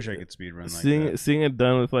 And like I wish I could speedrun like seeing that. seeing it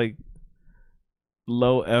done with like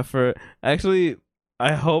low effort. Actually,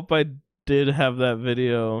 I hope I did have that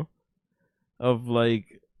video of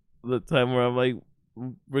like the time where I'm like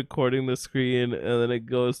recording the screen and then it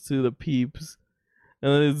goes to the peeps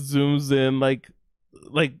and then it zooms in like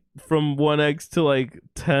from 1x to like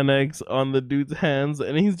 10x on the dude's hands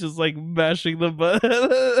and he's just like mashing the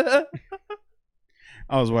button.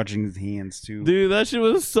 I was watching his hands too. Dude, that shit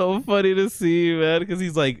was so funny to see, man, because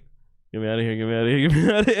he's like, get me out of here, get me out of here, get me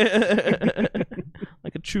out of here.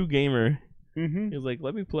 Like a true gamer. Mm-hmm. He's like,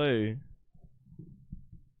 let me play.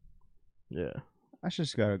 Yeah. That's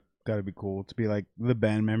just gotta be cool to be like the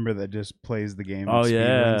band member that just plays the game. Oh, and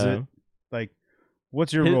speedruns yeah. it. Like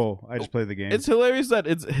What's your His- role? I just play the game. It's hilarious that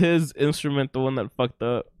it's his instrument, the one that fucked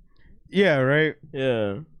up. Yeah, right.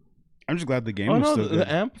 Yeah. I'm just glad the game Oh was no, still good.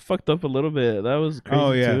 the amp fucked up a little bit. That was crazy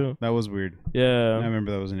Oh yeah, too. that was weird. I Yeah.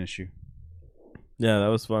 remember that was an issue. Yeah, that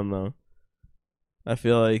was fun though. I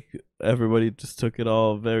feel like everybody just took it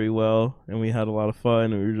all very well, and we had a lot of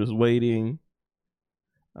fun. And we were just waiting.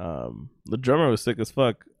 The drummer was sick as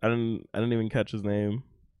fuck. I didn't even catch his name.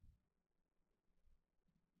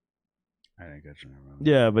 I didn't catch your name.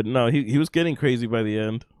 Yeah, but no, he was getting crazy by the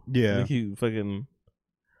end. Yeah. Like he fucking.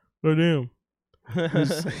 Oh damn.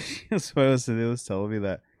 That's what I was today. Was telling me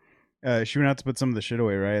that she went out to put some of the shit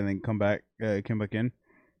away, right, and then came back in,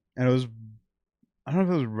 and it was, I don't know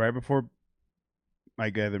if it was right before,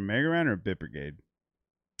 like either Mega Ran or Bit Brigade.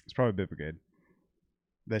 It's probably Bit Brigade.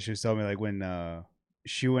 That she was telling me like when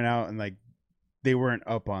she went out and like they weren't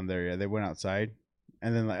up on there yet. They went outside,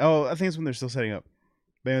 and then like I think it's when they're still setting up.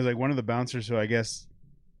 But it was like one of the bouncers who I guess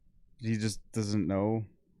he just doesn't know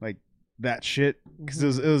like that shit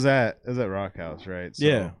because it was at Rock House, right? So,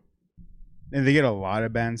 Yeah. and they get a lot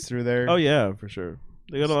of bands through there. Oh yeah, for sure.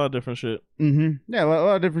 They got a lot of different shit. Mm-hmm. Yeah, a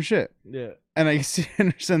lot of different shit. Yeah. And I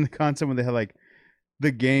understand the concept when they had like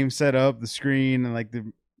the game set up, the screen, and like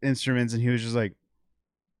the instruments, and he was just like,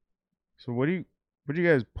 "So what do you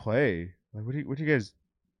guys play? Like, what do you guys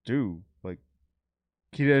do? Like,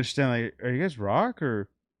 can you understand? Like, are you guys rock or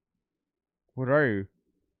what are you?"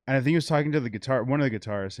 And I think he was talking to one of the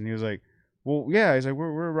guitarists, and he was like, "Well, yeah." He's like,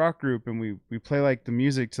 "We're a rock group, and we play like the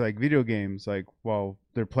music to like video games, like while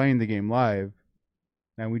they're playing the game live,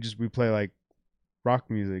 and we play like rock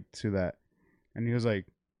music to that." And he was like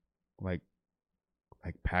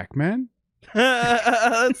Pac-Man?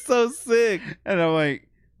 That's so sick. And I'm like,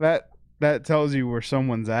 that tells you where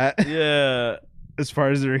someone's at Yeah. as far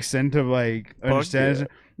as their extent of like Fuck understanding. yeah.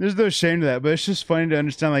 There's no shame to that, but it's just funny to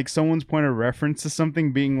understand like someone's point of reference to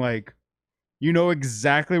something being like, you know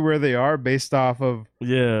exactly where they are based off of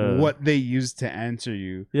Yeah. what they use to answer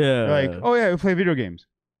you. Yeah. They're like, oh yeah, we play video games.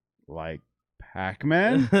 Like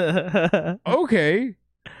Pac-Man? Okay.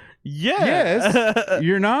 Yeah. Yes.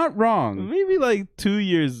 You're not wrong. Maybe like 2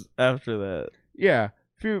 years after that. Yeah.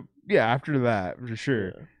 After that, for sure.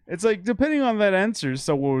 Yeah. It's like depending on that answer,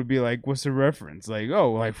 someone would be like, "What's the reference?" Like,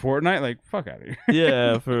 "Oh, like Fortnite." Like, fuck out of here.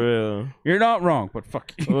 Yeah, for real. You're not wrong, but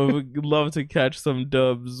fuck you. I would love to catch some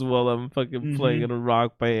dubs while I'm fucking playing in a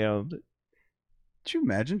rock band. Could you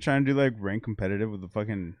imagine trying to do like rank competitive with the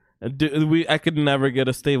fucking? I could never get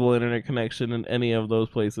a stable internet connection in any of those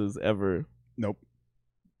places ever. Nope.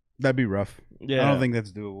 That'd be rough. Yeah, I don't think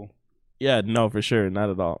that's doable. Yeah, no, for sure, not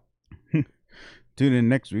at all. Tune in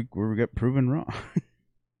next week where we get proven wrong.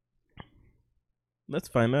 Let's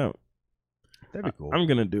find out. That'd be cool. I'm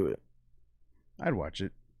gonna do it. I'd watch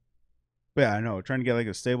it. But yeah, I know. Trying to get like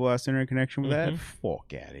a stable ass internet connection with that.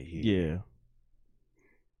 Fuck out of here. Yeah.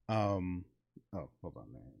 Oh, hold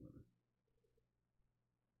on, man.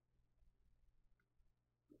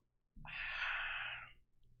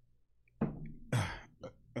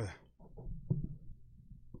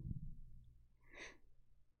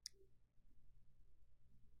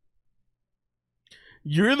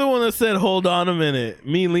 You're the one that said, "Hold on a minute."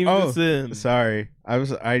 Me leave this in. Sorry. I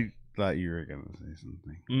thought you were gonna say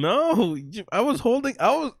something. No,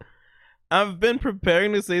 I've been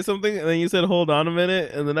preparing to say something, and then you said, "Hold on a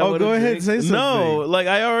minute," and then I go ahead and say something. No, like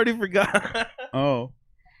I already forgot. Oh.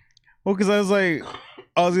 Well, because I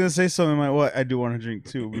was gonna say something like, "What? I do want to drink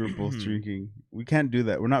too." We were both drinking. We can't do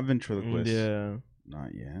that. We're not ventriloquists. Yeah,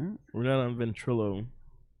 Not yet. we're not on Ventrilo.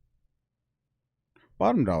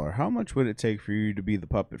 Bottom dollar. How much would it take for you to be the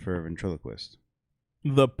puppet for a ventriloquist?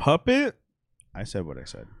 The puppet. I said what I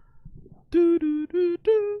said. Do do do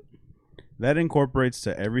do. That incorporates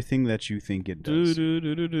to everything that you think it Do does. do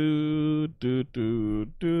do do do do do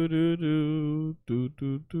do do do do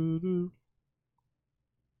do do do.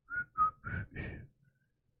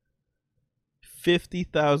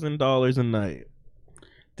 $50,000 a night.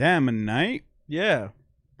 Damn, a night? Yeah.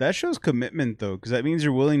 That shows commitment though, because that means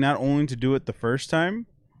you're willing not only to do it the first time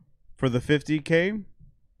for the 50K,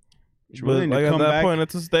 you're But willing like to at come that back. point,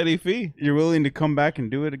 it's a steady fee. You're willing to come back and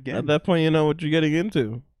do it again. At that point, you know what you're getting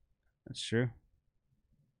into. That's true.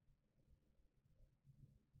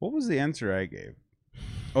 What was the answer I gave?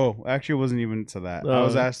 Oh, actually, it wasn't even to that. I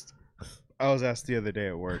was asked the other day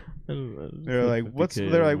at work. They're like,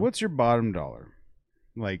 "What's your bottom dollar?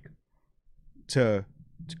 Like, to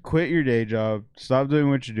quit your day job, stop doing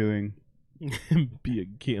what you're doing." Be a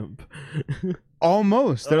gimp.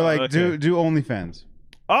 Almost. They're Oh, like, okay. do OnlyFans.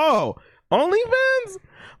 Oh, OnlyFans?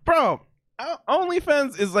 Bro,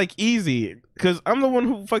 OnlyFans is like easy because I'm the one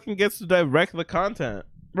who fucking gets to direct the content.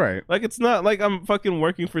 Right. Like it's not like I'm fucking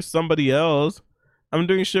working for somebody else. I'm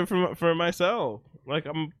doing shit for myself. Like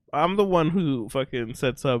I'm the one who fucking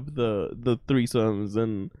sets up the threesomes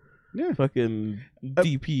and Yeah. fucking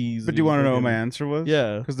DPs. But do you want to know what my answer was?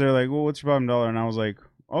 Yeah. Because they're like, well, what's your bottom dollar? And I was like,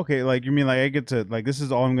 okay, like you mean like I get to like this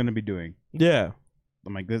is all I'm gonna be doing. Yeah.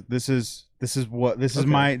 I'm like this is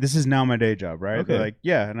Okay. this is now my day job, right? Okay. They're like,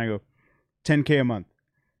 yeah, and I go, $10K a month,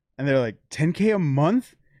 and they're like, $10K a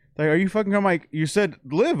month? Like, are you fucking? I'm like, you said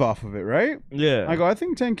live off of it, right? Yeah. I go, I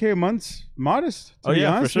think $10K a month's modest. To Oh, be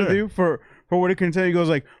yeah, for honest with sure. you, for what it can tell you. He goes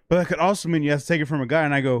like, but that could also mean you have to take it from a guy,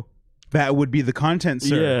 and I go, that would be the content,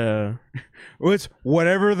 sir. Yeah. Well, it's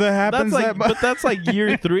whatever that happens. That's like, but that's like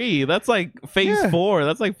year 3. That's like phase Yeah. 4.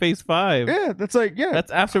 That's like phase 5. yeah, that's like yeah.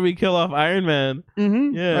 That's after we kill off Iron Man.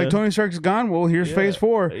 Mm-hmm. Yeah. Like Tony Stark's gone. Well, here's Yeah. phase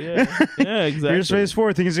 4. Yeah. Yeah, exactly. Here's phase 4.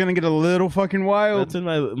 I think it's gonna get a little fucking wild. That's in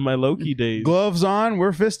my Loki days. Gloves on.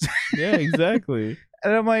 We're fisting. Yeah, exactly.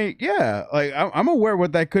 And I'm like, yeah, like I'm aware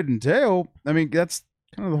what that could entail. I mean, that's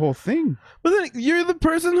kind of the whole thing, But then you're the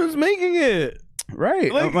person who's making it.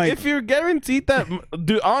 right? Like, I'm like, if you're guaranteed that,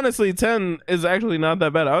 dude, honestly, 10 is actually not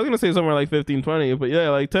that bad. I was gonna say somewhere like 15, 20, but yeah,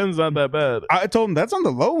 like 10's not that bad. I told him that's on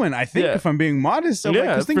the low end. I think Yeah. if I'm being modest, I'm Yeah,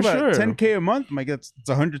 like, just think for about it, sure. 10K a month. I'm like, it's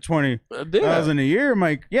 120,000 Yeah. a year. I'm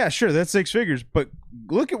like, yeah, sure, that's 6 figures. But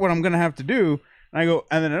look at what I'm gonna have to do. And I go,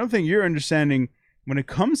 and then I don't think you're understanding when it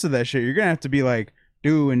comes to that shit. You're gonna have to be like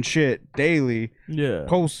doing shit daily, Yeah.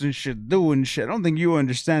 posting shit, doing shit. I don't think you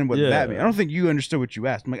understand what Yeah. that means. I don't think you understood what you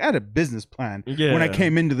asked. I'm like, I had a business plan Yeah. when I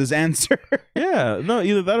came into this answer. Yeah. No,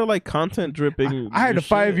 either that or like content dripping. I had your a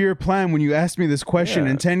 5-year plan when you asked me this question, Yeah.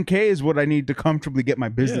 and 10K is what I need to comfortably get my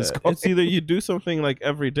shit. business Yeah. going. It's either you do something like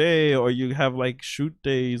every day, or you have like shoot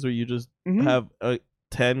days, or you just Mhm. have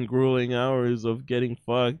 10 grueling hours of getting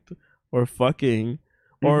fucked or fucking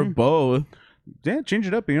or Mhm. both. Yeah, change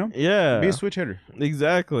it up, you know? Yeah. Be a switch hitter.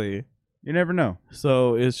 Exactly. You never know.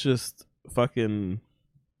 So it's just fucking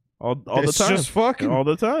all the It's time. just fucking. all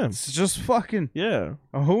the time. It's just fucking. Yeah.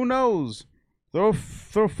 Who knows? Throw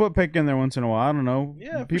a foot pick in there once in a while. I don't know.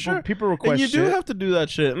 Yeah, for people sure. people request And you do shit. have to do that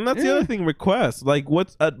shit. And that's the Yeah. other thing, request. Like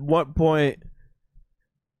at what point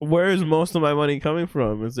where is most of my money coming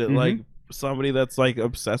from? Is it Mhm. like somebody that's like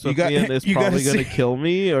obsessed You with got- me and is you gotta probably gonna see- kill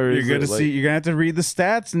me? Or You're is gonna it like, see. You're gonna have to read the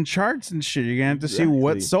stats and charts and shit. You're gonna have to see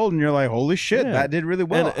what Exactly. sold, and you're like, holy shit, Yeah. that did really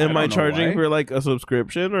well. and am I don't know charging why. for like a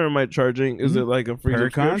subscription, or am I charging? Is Mhm. it like a free Per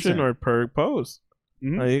subscription content. or per post?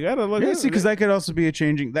 Mhm. Like, you gotta look. Yeah, at see, because that could also be a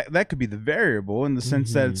changing. That could be the variable in the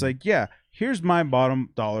sense that it's Mhm. like, yeah, here's my bottom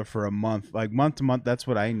dollar for a month, like month to month. That's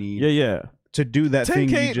what I need yeah. to do that thing.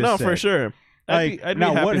 10K, You just no, said. for sure. Like I'd be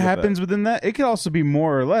now, happy what with happens within that? It could also be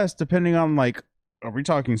more or less depending on like, are we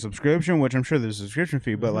talking subscription? Which I'm sure there's a subscription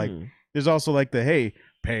fee, that. but like, Mhm. there's also like the hey,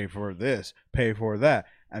 pay for this, pay for that,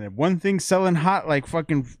 and if one thing's selling hot like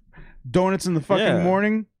fucking donuts in the fucking Yeah.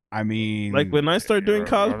 morning. I mean, Like when I start doing you're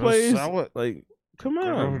gonna cosplays, sell it. like come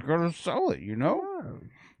You're on. gonna sell it, you know. Come on.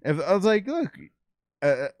 If I was like, look,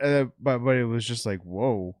 but it was just like,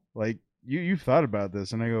 whoa, like you thought about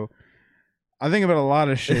this, and I go, I think about a lot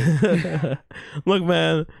of shit. Look,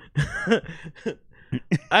 man,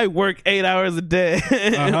 I work 8 hours a day.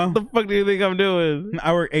 Uh-huh. What the fuck do you think I'm doing?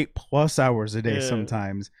 I work 8+ hours a day Yeah.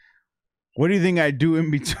 sometimes. What do you think I do in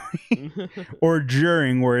between or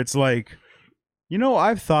during, where it's like, you know,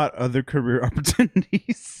 I've thought other career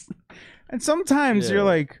opportunities, and sometimes Yeah. you're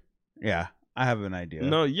like, yeah, I have an idea.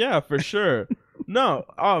 No, yeah, for sure. No,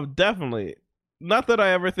 oh, definitely. Not that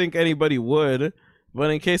I ever think anybody would, but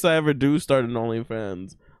in case I ever do start an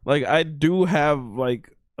OnlyFans, like I do have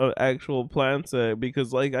like an actual plan set,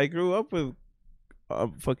 because like I grew up with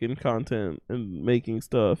fucking content and making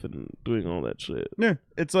stuff and doing all that shit. Yeah,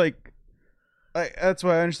 it's like that's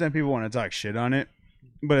why I understand people want to talk shit on it,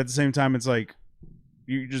 but at the same time, it's like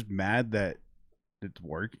you're just mad that it's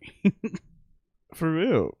working. For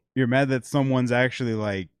real. You're mad that someone's actually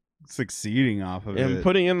like succeeding off of And it.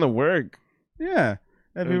 putting in the work. Yeah,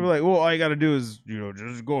 and people are like, well, all you got to do is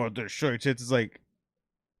just go out there, show your tits. It's like,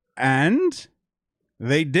 and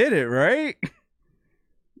they did it, right?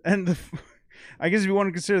 And I guess if you want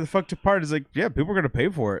to consider the fucked up part, is like, yeah, people are gonna pay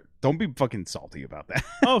for it. Don't be fucking salty about that.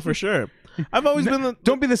 Oh, for sure. I've always been the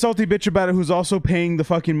Don't be the salty bitch about it who's also paying the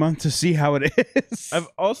fucking month to see how it is. I've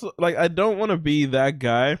also like I don't want to be that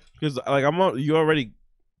guy, because like you already,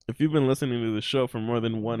 if you've been listening to the show for more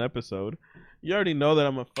than one episode, you already know that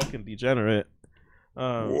I'm a fucking degenerate,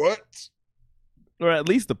 What? or at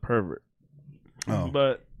least a pervert. Oh.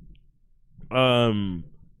 But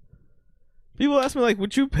people ask me like,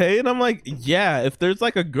 would you pay? And I'm like, yeah, if there's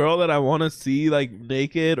like a girl that I want to see like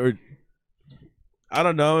naked, or I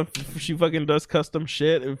don't know, if she fucking does custom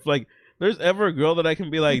shit, if like there's ever a girl that I can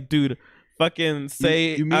be like, dude, fucking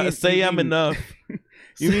say You mean- say you I'm mean- enough.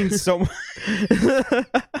 You mean someone?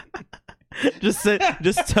 just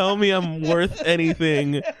tell me I'm worth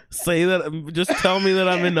anything. Say that. Just tell me that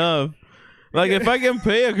I'm enough. Like if I can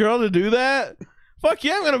pay a girl to do that, fuck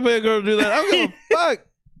yeah, I'm gonna pay a girl to do that. I'm gonna fuck.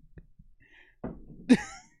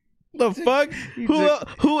 The fuck? Who else?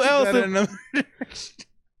 Who else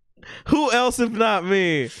if not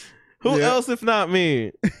me? Who Yeah. else if not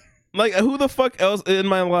me? Like who the fuck else in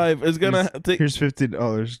my life is gonna take? Here's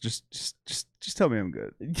 $15. Just tell me I'm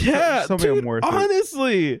good. Yeah, just tell me I'm dude, worth it.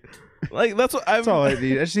 honestly, like that's what I've. That's all I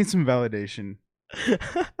need. I just need some validation.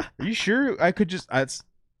 Are you sure I could just? That's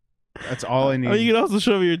all I need. I mean, you can also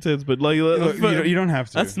show me your tits, but like You don't have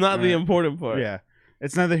to. that's not the Alright. important part. Yeah,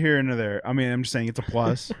 it's neither here nor there. I mean, I'm just saying it's a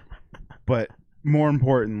plus, but more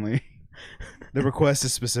importantly, the request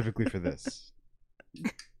is specifically for this.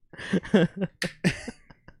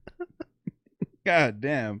 God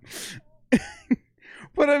damn.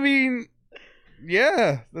 But I mean,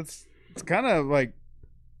 yeah, it's kind of like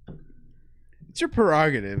it's your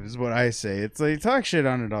prerogative, is what I say. It's like talk shit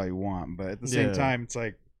on it all you want, but at the same Yeah. time, it's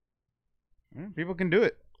like people can do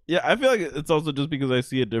it. Yeah, I feel like it's also just because I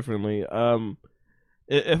see it differently.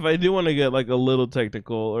 If I do want to get like a little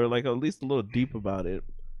technical or like at least a little deep about it,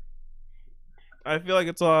 I feel like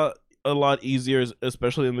it's a lot easier,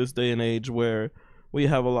 especially in this day and age where we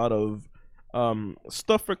have a lot of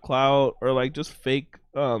stuff for clout or like just fake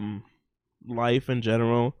life in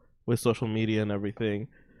general with social media and everything.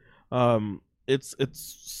 It's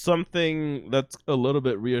something that's a little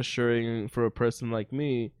bit reassuring for a person like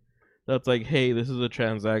me that's like, hey, this is a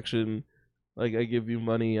transaction. Like I give you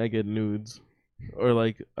money, I get nudes. Or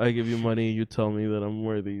like I give you money, you tell me that I'm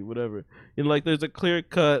worthy, whatever. And like there's a clear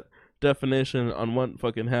cut definition on what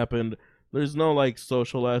fucking happened. There's no like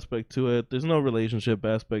social aspect to it. There's no relationship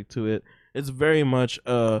aspect to it. It's very much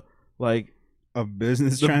like A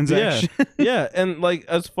business The- transaction. yeah, and like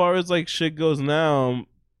as far as like shit goes now,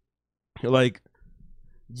 like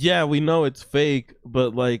yeah, we know it's fake,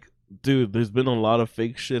 but like dude, there's been a lot of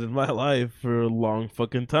fake shit in my life for a long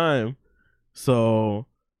fucking time. So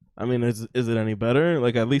I mean, is it any better?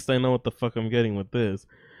 Like at least I know what the fuck I'm getting with this.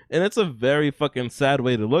 And it's a very fucking sad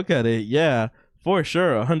way to look at it. Yeah, for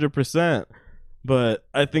sure, 100%. But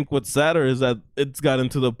I think what's sadder is that it's gotten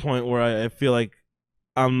to the point where I feel like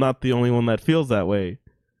I'm not the only one that feels that way.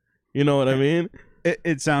 You know what I mean?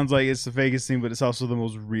 It sounds like it's the fakest thing, but it's also the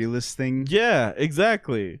most realist thing. Yeah,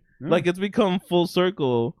 exactly. Yeah. Like it's become full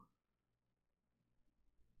circle.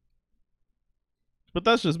 But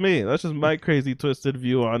that's just me. That's just my crazy twisted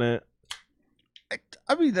view on it.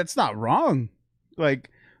 I mean, that's not wrong. Like,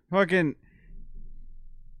 fucking,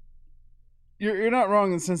 you're not wrong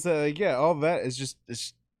in the sense that, like, yeah, all that is just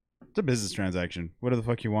it's a business transaction. Whatever the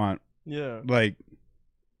fuck you want. Yeah. Like,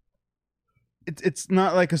 it's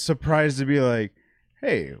not like a surprise to be like,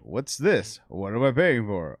 hey, what's this? What am I paying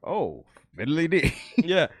for? Oh, fiddly dee.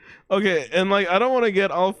 Yeah. Okay, and like I don't want to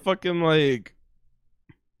get all fucking like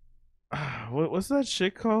what's that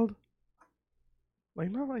shit called? Like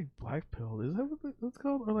not like black pill. Is that what that's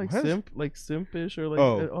called? Or like What? simpish or like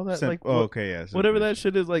Oh, all that simp- like oh, okay, yeah. whatever simp- that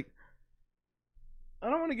shit is like. I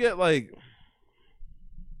don't want to get like.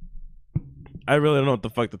 I really don't know what the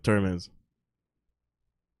fuck the term is.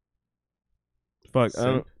 Fuck, I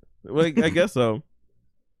don't. Like I guess so.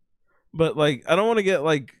 But like, I don't want to get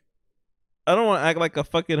like. I don't want to act like a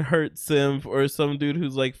fucking hurt simp or some dude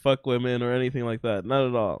who's like fuck women or anything like that. Not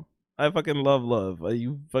at all. I fucking love.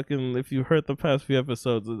 You fucking, if you heard the past few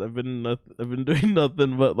episodes, I've been doing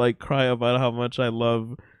nothing but like cry about how much I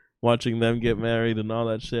love watching them get married and all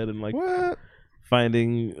that shit and like What?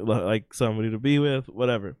 finding like somebody to be with,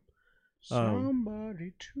 whatever.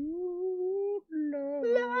 Somebody to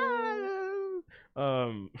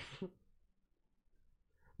love.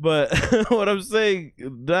 But what I'm saying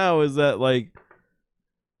now is that like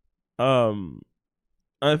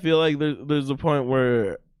I feel like there's a point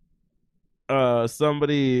where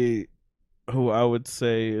somebody who I would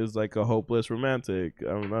say is like a hopeless romantic,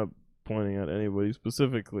 I'm not pointing at anybody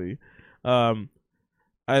specifically,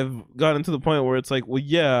 I've gotten to the point where it's like, well,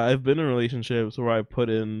 yeah, I've been in relationships where I put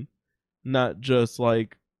in not just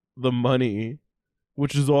like the money,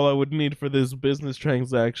 which is all I would need for this business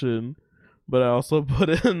transaction, but I also put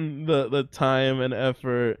in the time and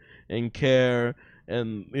effort and care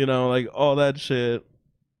and, you know, like all that shit.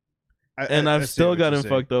 And I've still gotten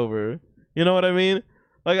fucked over. You know what I mean?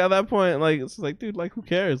 Like at that point, like it's like, dude, like who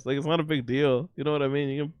cares? Like it's not a big deal. You know what I mean?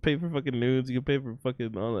 You can pay for fucking nudes. You can pay for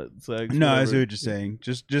fucking all that sex. No, I whatever. see what you're saying.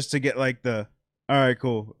 Just to get like the, all right,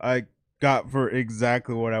 cool. I got for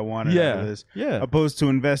exactly what I wanted out of this, Yeah. opposed to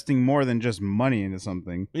investing more than just money into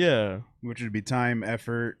something, Yeah. which would be time,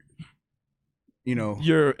 effort, you know,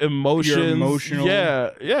 Your emotions. Your emotional-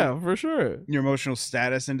 Yeah. Yeah, for sure. your emotional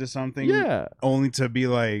status into something, Yeah. only to be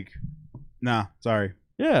like, nah, sorry.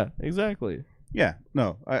 Yeah, exactly. Yeah,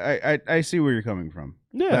 no, I see where you're coming from.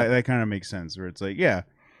 Yeah. That kind of makes sense. Where it's like, yeah,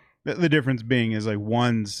 the difference being is like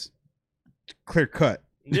one's clear cut.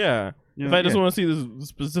 Yeah. You If know, I just yeah. want to see this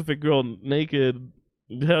specific girl naked,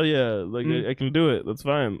 hell yeah. Like, I can do it. That's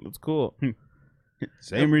fine. That's cool.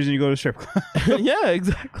 Same reason you go to strip club. Yeah,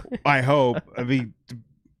 exactly. I hope. I mean,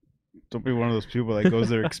 don't be one of those people that goes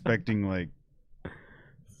there expecting like,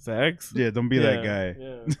 Sex? yeah, don't be that guy.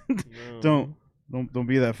 Yeah. No. Don't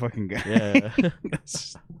be that fucking guy. Yeah.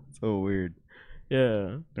 That's so weird.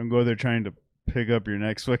 Yeah. Don't go there trying to pick up your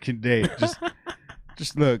next fucking date.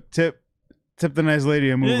 Just look, tip the nice lady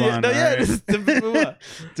and move on. No, all right? just move on.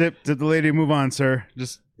 tip the lady and move on, sir.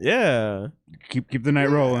 Just Yeah. keep the night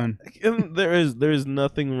rolling. And there is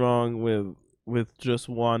nothing wrong with just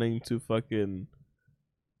wanting to fucking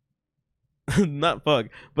not fuck,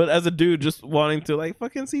 but as a dude just wanting to like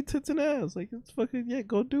fucking see tits and ass. Like, it's fucking, yeah,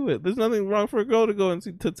 go do it. There's nothing wrong for a girl to go and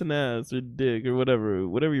see tits and ass or dick or whatever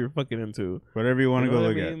you're fucking into. Whatever you want to know go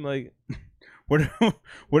what look I mean? Like, at.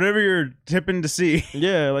 Whatever you're tipping to see.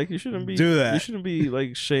 yeah, like you shouldn't be Do that. You shouldn't be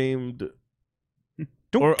like shamed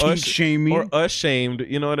Don't Or kink us- shame me. or ashamed.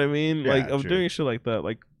 You know what I mean? Yeah, Like of true. doing shit like that.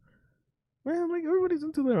 Like, man, like everybody's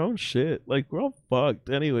into their own shit. Like we're all fucked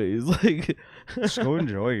anyways. Like, Just go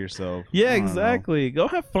enjoy yourself. yeah, I don't know. exactly. Go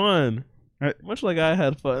have fun. Right. Much like I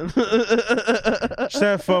had fun. Just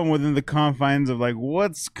have fun within the confines of like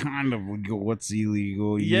what's kind of legal, what's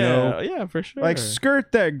illegal. You know? Yeah, for sure. Like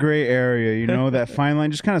skirt that gray area, you know, that fine line.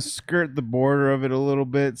 Just kind of skirt the border of it a little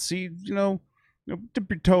bit. See, dip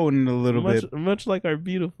your toe in it a little bit. Much like our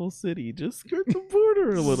beautiful city. Just skirt the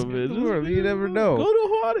border a little bit. Skirt the Just, border, you never know. Go to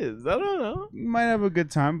Juarez. I don't know. You might have a good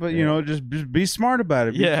time, but Yeah. just be smart about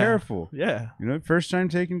it. Be Yeah. careful. Yeah. First time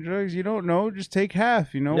taking drugs, you don't know. Just take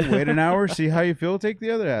half. Wait an hour, see how you feel. Take the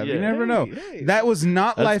other half. Yeah, You never know. hey. That was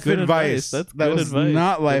not That's life good advice. advice. That's that good was advice.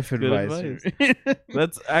 not life That's good advice.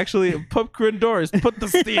 That's actually Pub Doors. Put the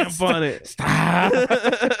stamp on it. Stop.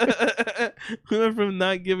 We went from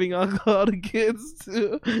not giving alcohol to kids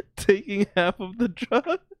to taking half of the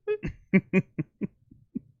drug.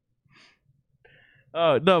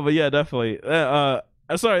 Oh no, but yeah, definitely.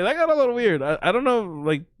 Sorry, that got a little weird. I don't know,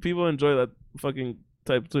 like people enjoy that fucking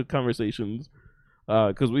types of conversations,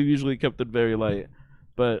 because we've usually kept it very light.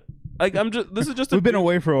 But like, this is just We've been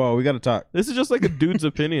away for a while. We got to talk. This is just like a dude's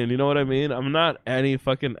opinion. You know what I mean? I'm not any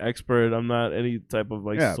fucking expert. I'm not any type of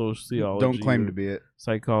like Yeah, sociology. Don't claim or to be it.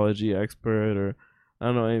 psychology expert, or I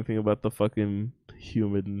don't know anything about the fucking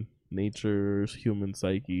human nature, or human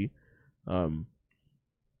psyche.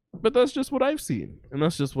 But that's just what I've seen, and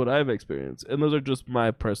that's just what I've experienced, and those are just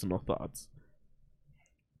my personal thoughts.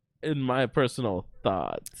 In my personal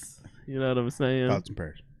thoughts, you know what I'm saying? Thoughts and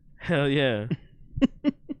prayers. Hell yeah.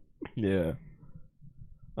 Yeah.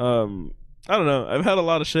 I don't know. I've had a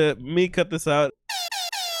lot of shit. Me cut this out.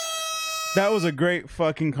 That was a great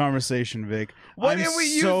fucking conversation, Vic. Why I'm didn't we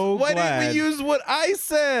so use? Why glad. didn't we use what I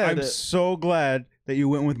said? I'm so glad that you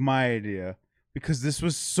went with my idea because this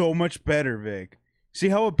was so much better, Vic. See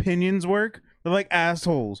how opinions work? They're like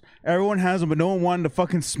assholes. Everyone has them, but no one wanted to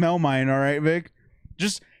fucking smell mine. All right, Vic.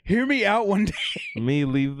 Just hear me out one day. Me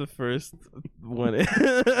leave the first one. In.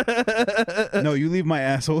 No, you leave my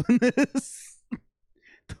asshole in this.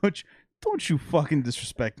 Don't you fucking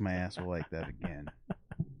disrespect my asshole like that again.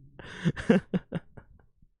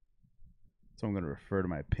 So I'm gonna refer to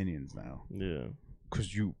my opinions now. Yeah.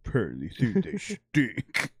 Cause you apparently think they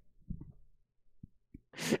stink.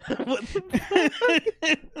 What the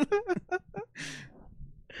fuck?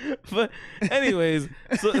 But anyways,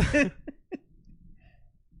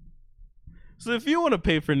 so if you want to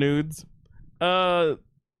pay for nudes,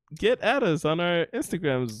 get at us on our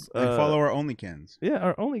Instagrams. And follow our OnlyCans. Yeah,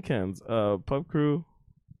 our OnlyCans. Pub Crew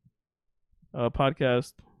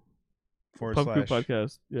podcast. Forward Pub Crew slash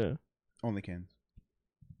podcast. Yeah. OnlyCans.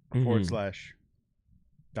 Mhm. Forward slash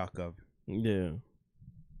 .gov. Yeah.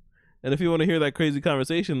 And if you want to hear that crazy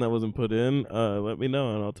conversation that wasn't put in, let me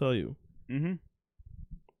know and I'll tell you. Mm-hmm.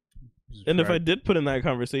 And if I did put in that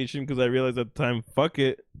conversation because I realized at the time, fuck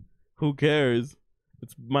it, who cares?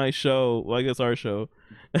 It's my show. Well, I guess our show.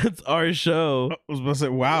 It's our show. I was about to say,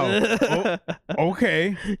 wow. Oh,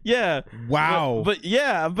 okay. Yeah. Wow. But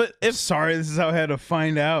yeah, but if Sorry, this is how I had to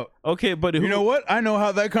find out. okay, but who, You know what? I know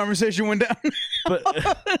how that conversation went down. But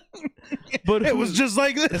but It was just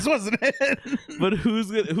like this, wasn't it? but who's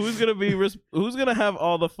gonna have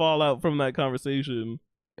all the fallout from that conversation?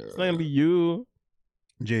 It's not gonna be you.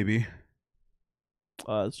 JB,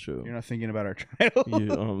 Oh, that's true. you're not thinking about our child.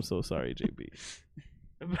 I'm so sorry, JB.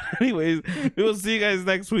 But anyways, we will see you guys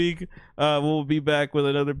next week. We'll be back with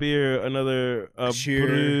another beer, another Cheer.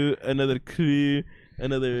 brew, another crew,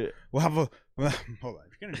 another. We'll have a hold on.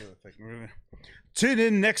 If you're gonna do a thing, tune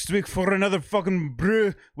in next week for another fucking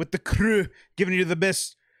brew with the crew, giving you the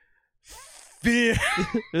best fear.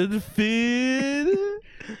 feed.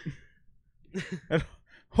 I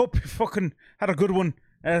hope you fucking had a good one.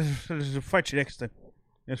 I'll fight you next time.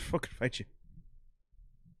 I'll fucking fight you.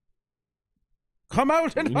 Come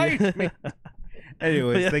out and fight me.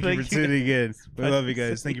 Anyways, Yeah, thank you for tuning in. We Bye. love you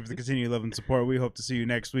guys. Thank you for the continued love and support. We hope to see you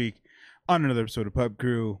next week on another episode of Pub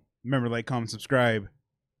Crew. Remember, like, comment, subscribe.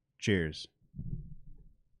 Cheers.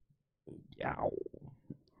 Yow.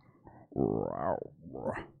 No,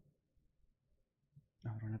 I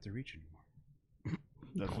don't have to reach anymore.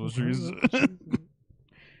 That's what she said.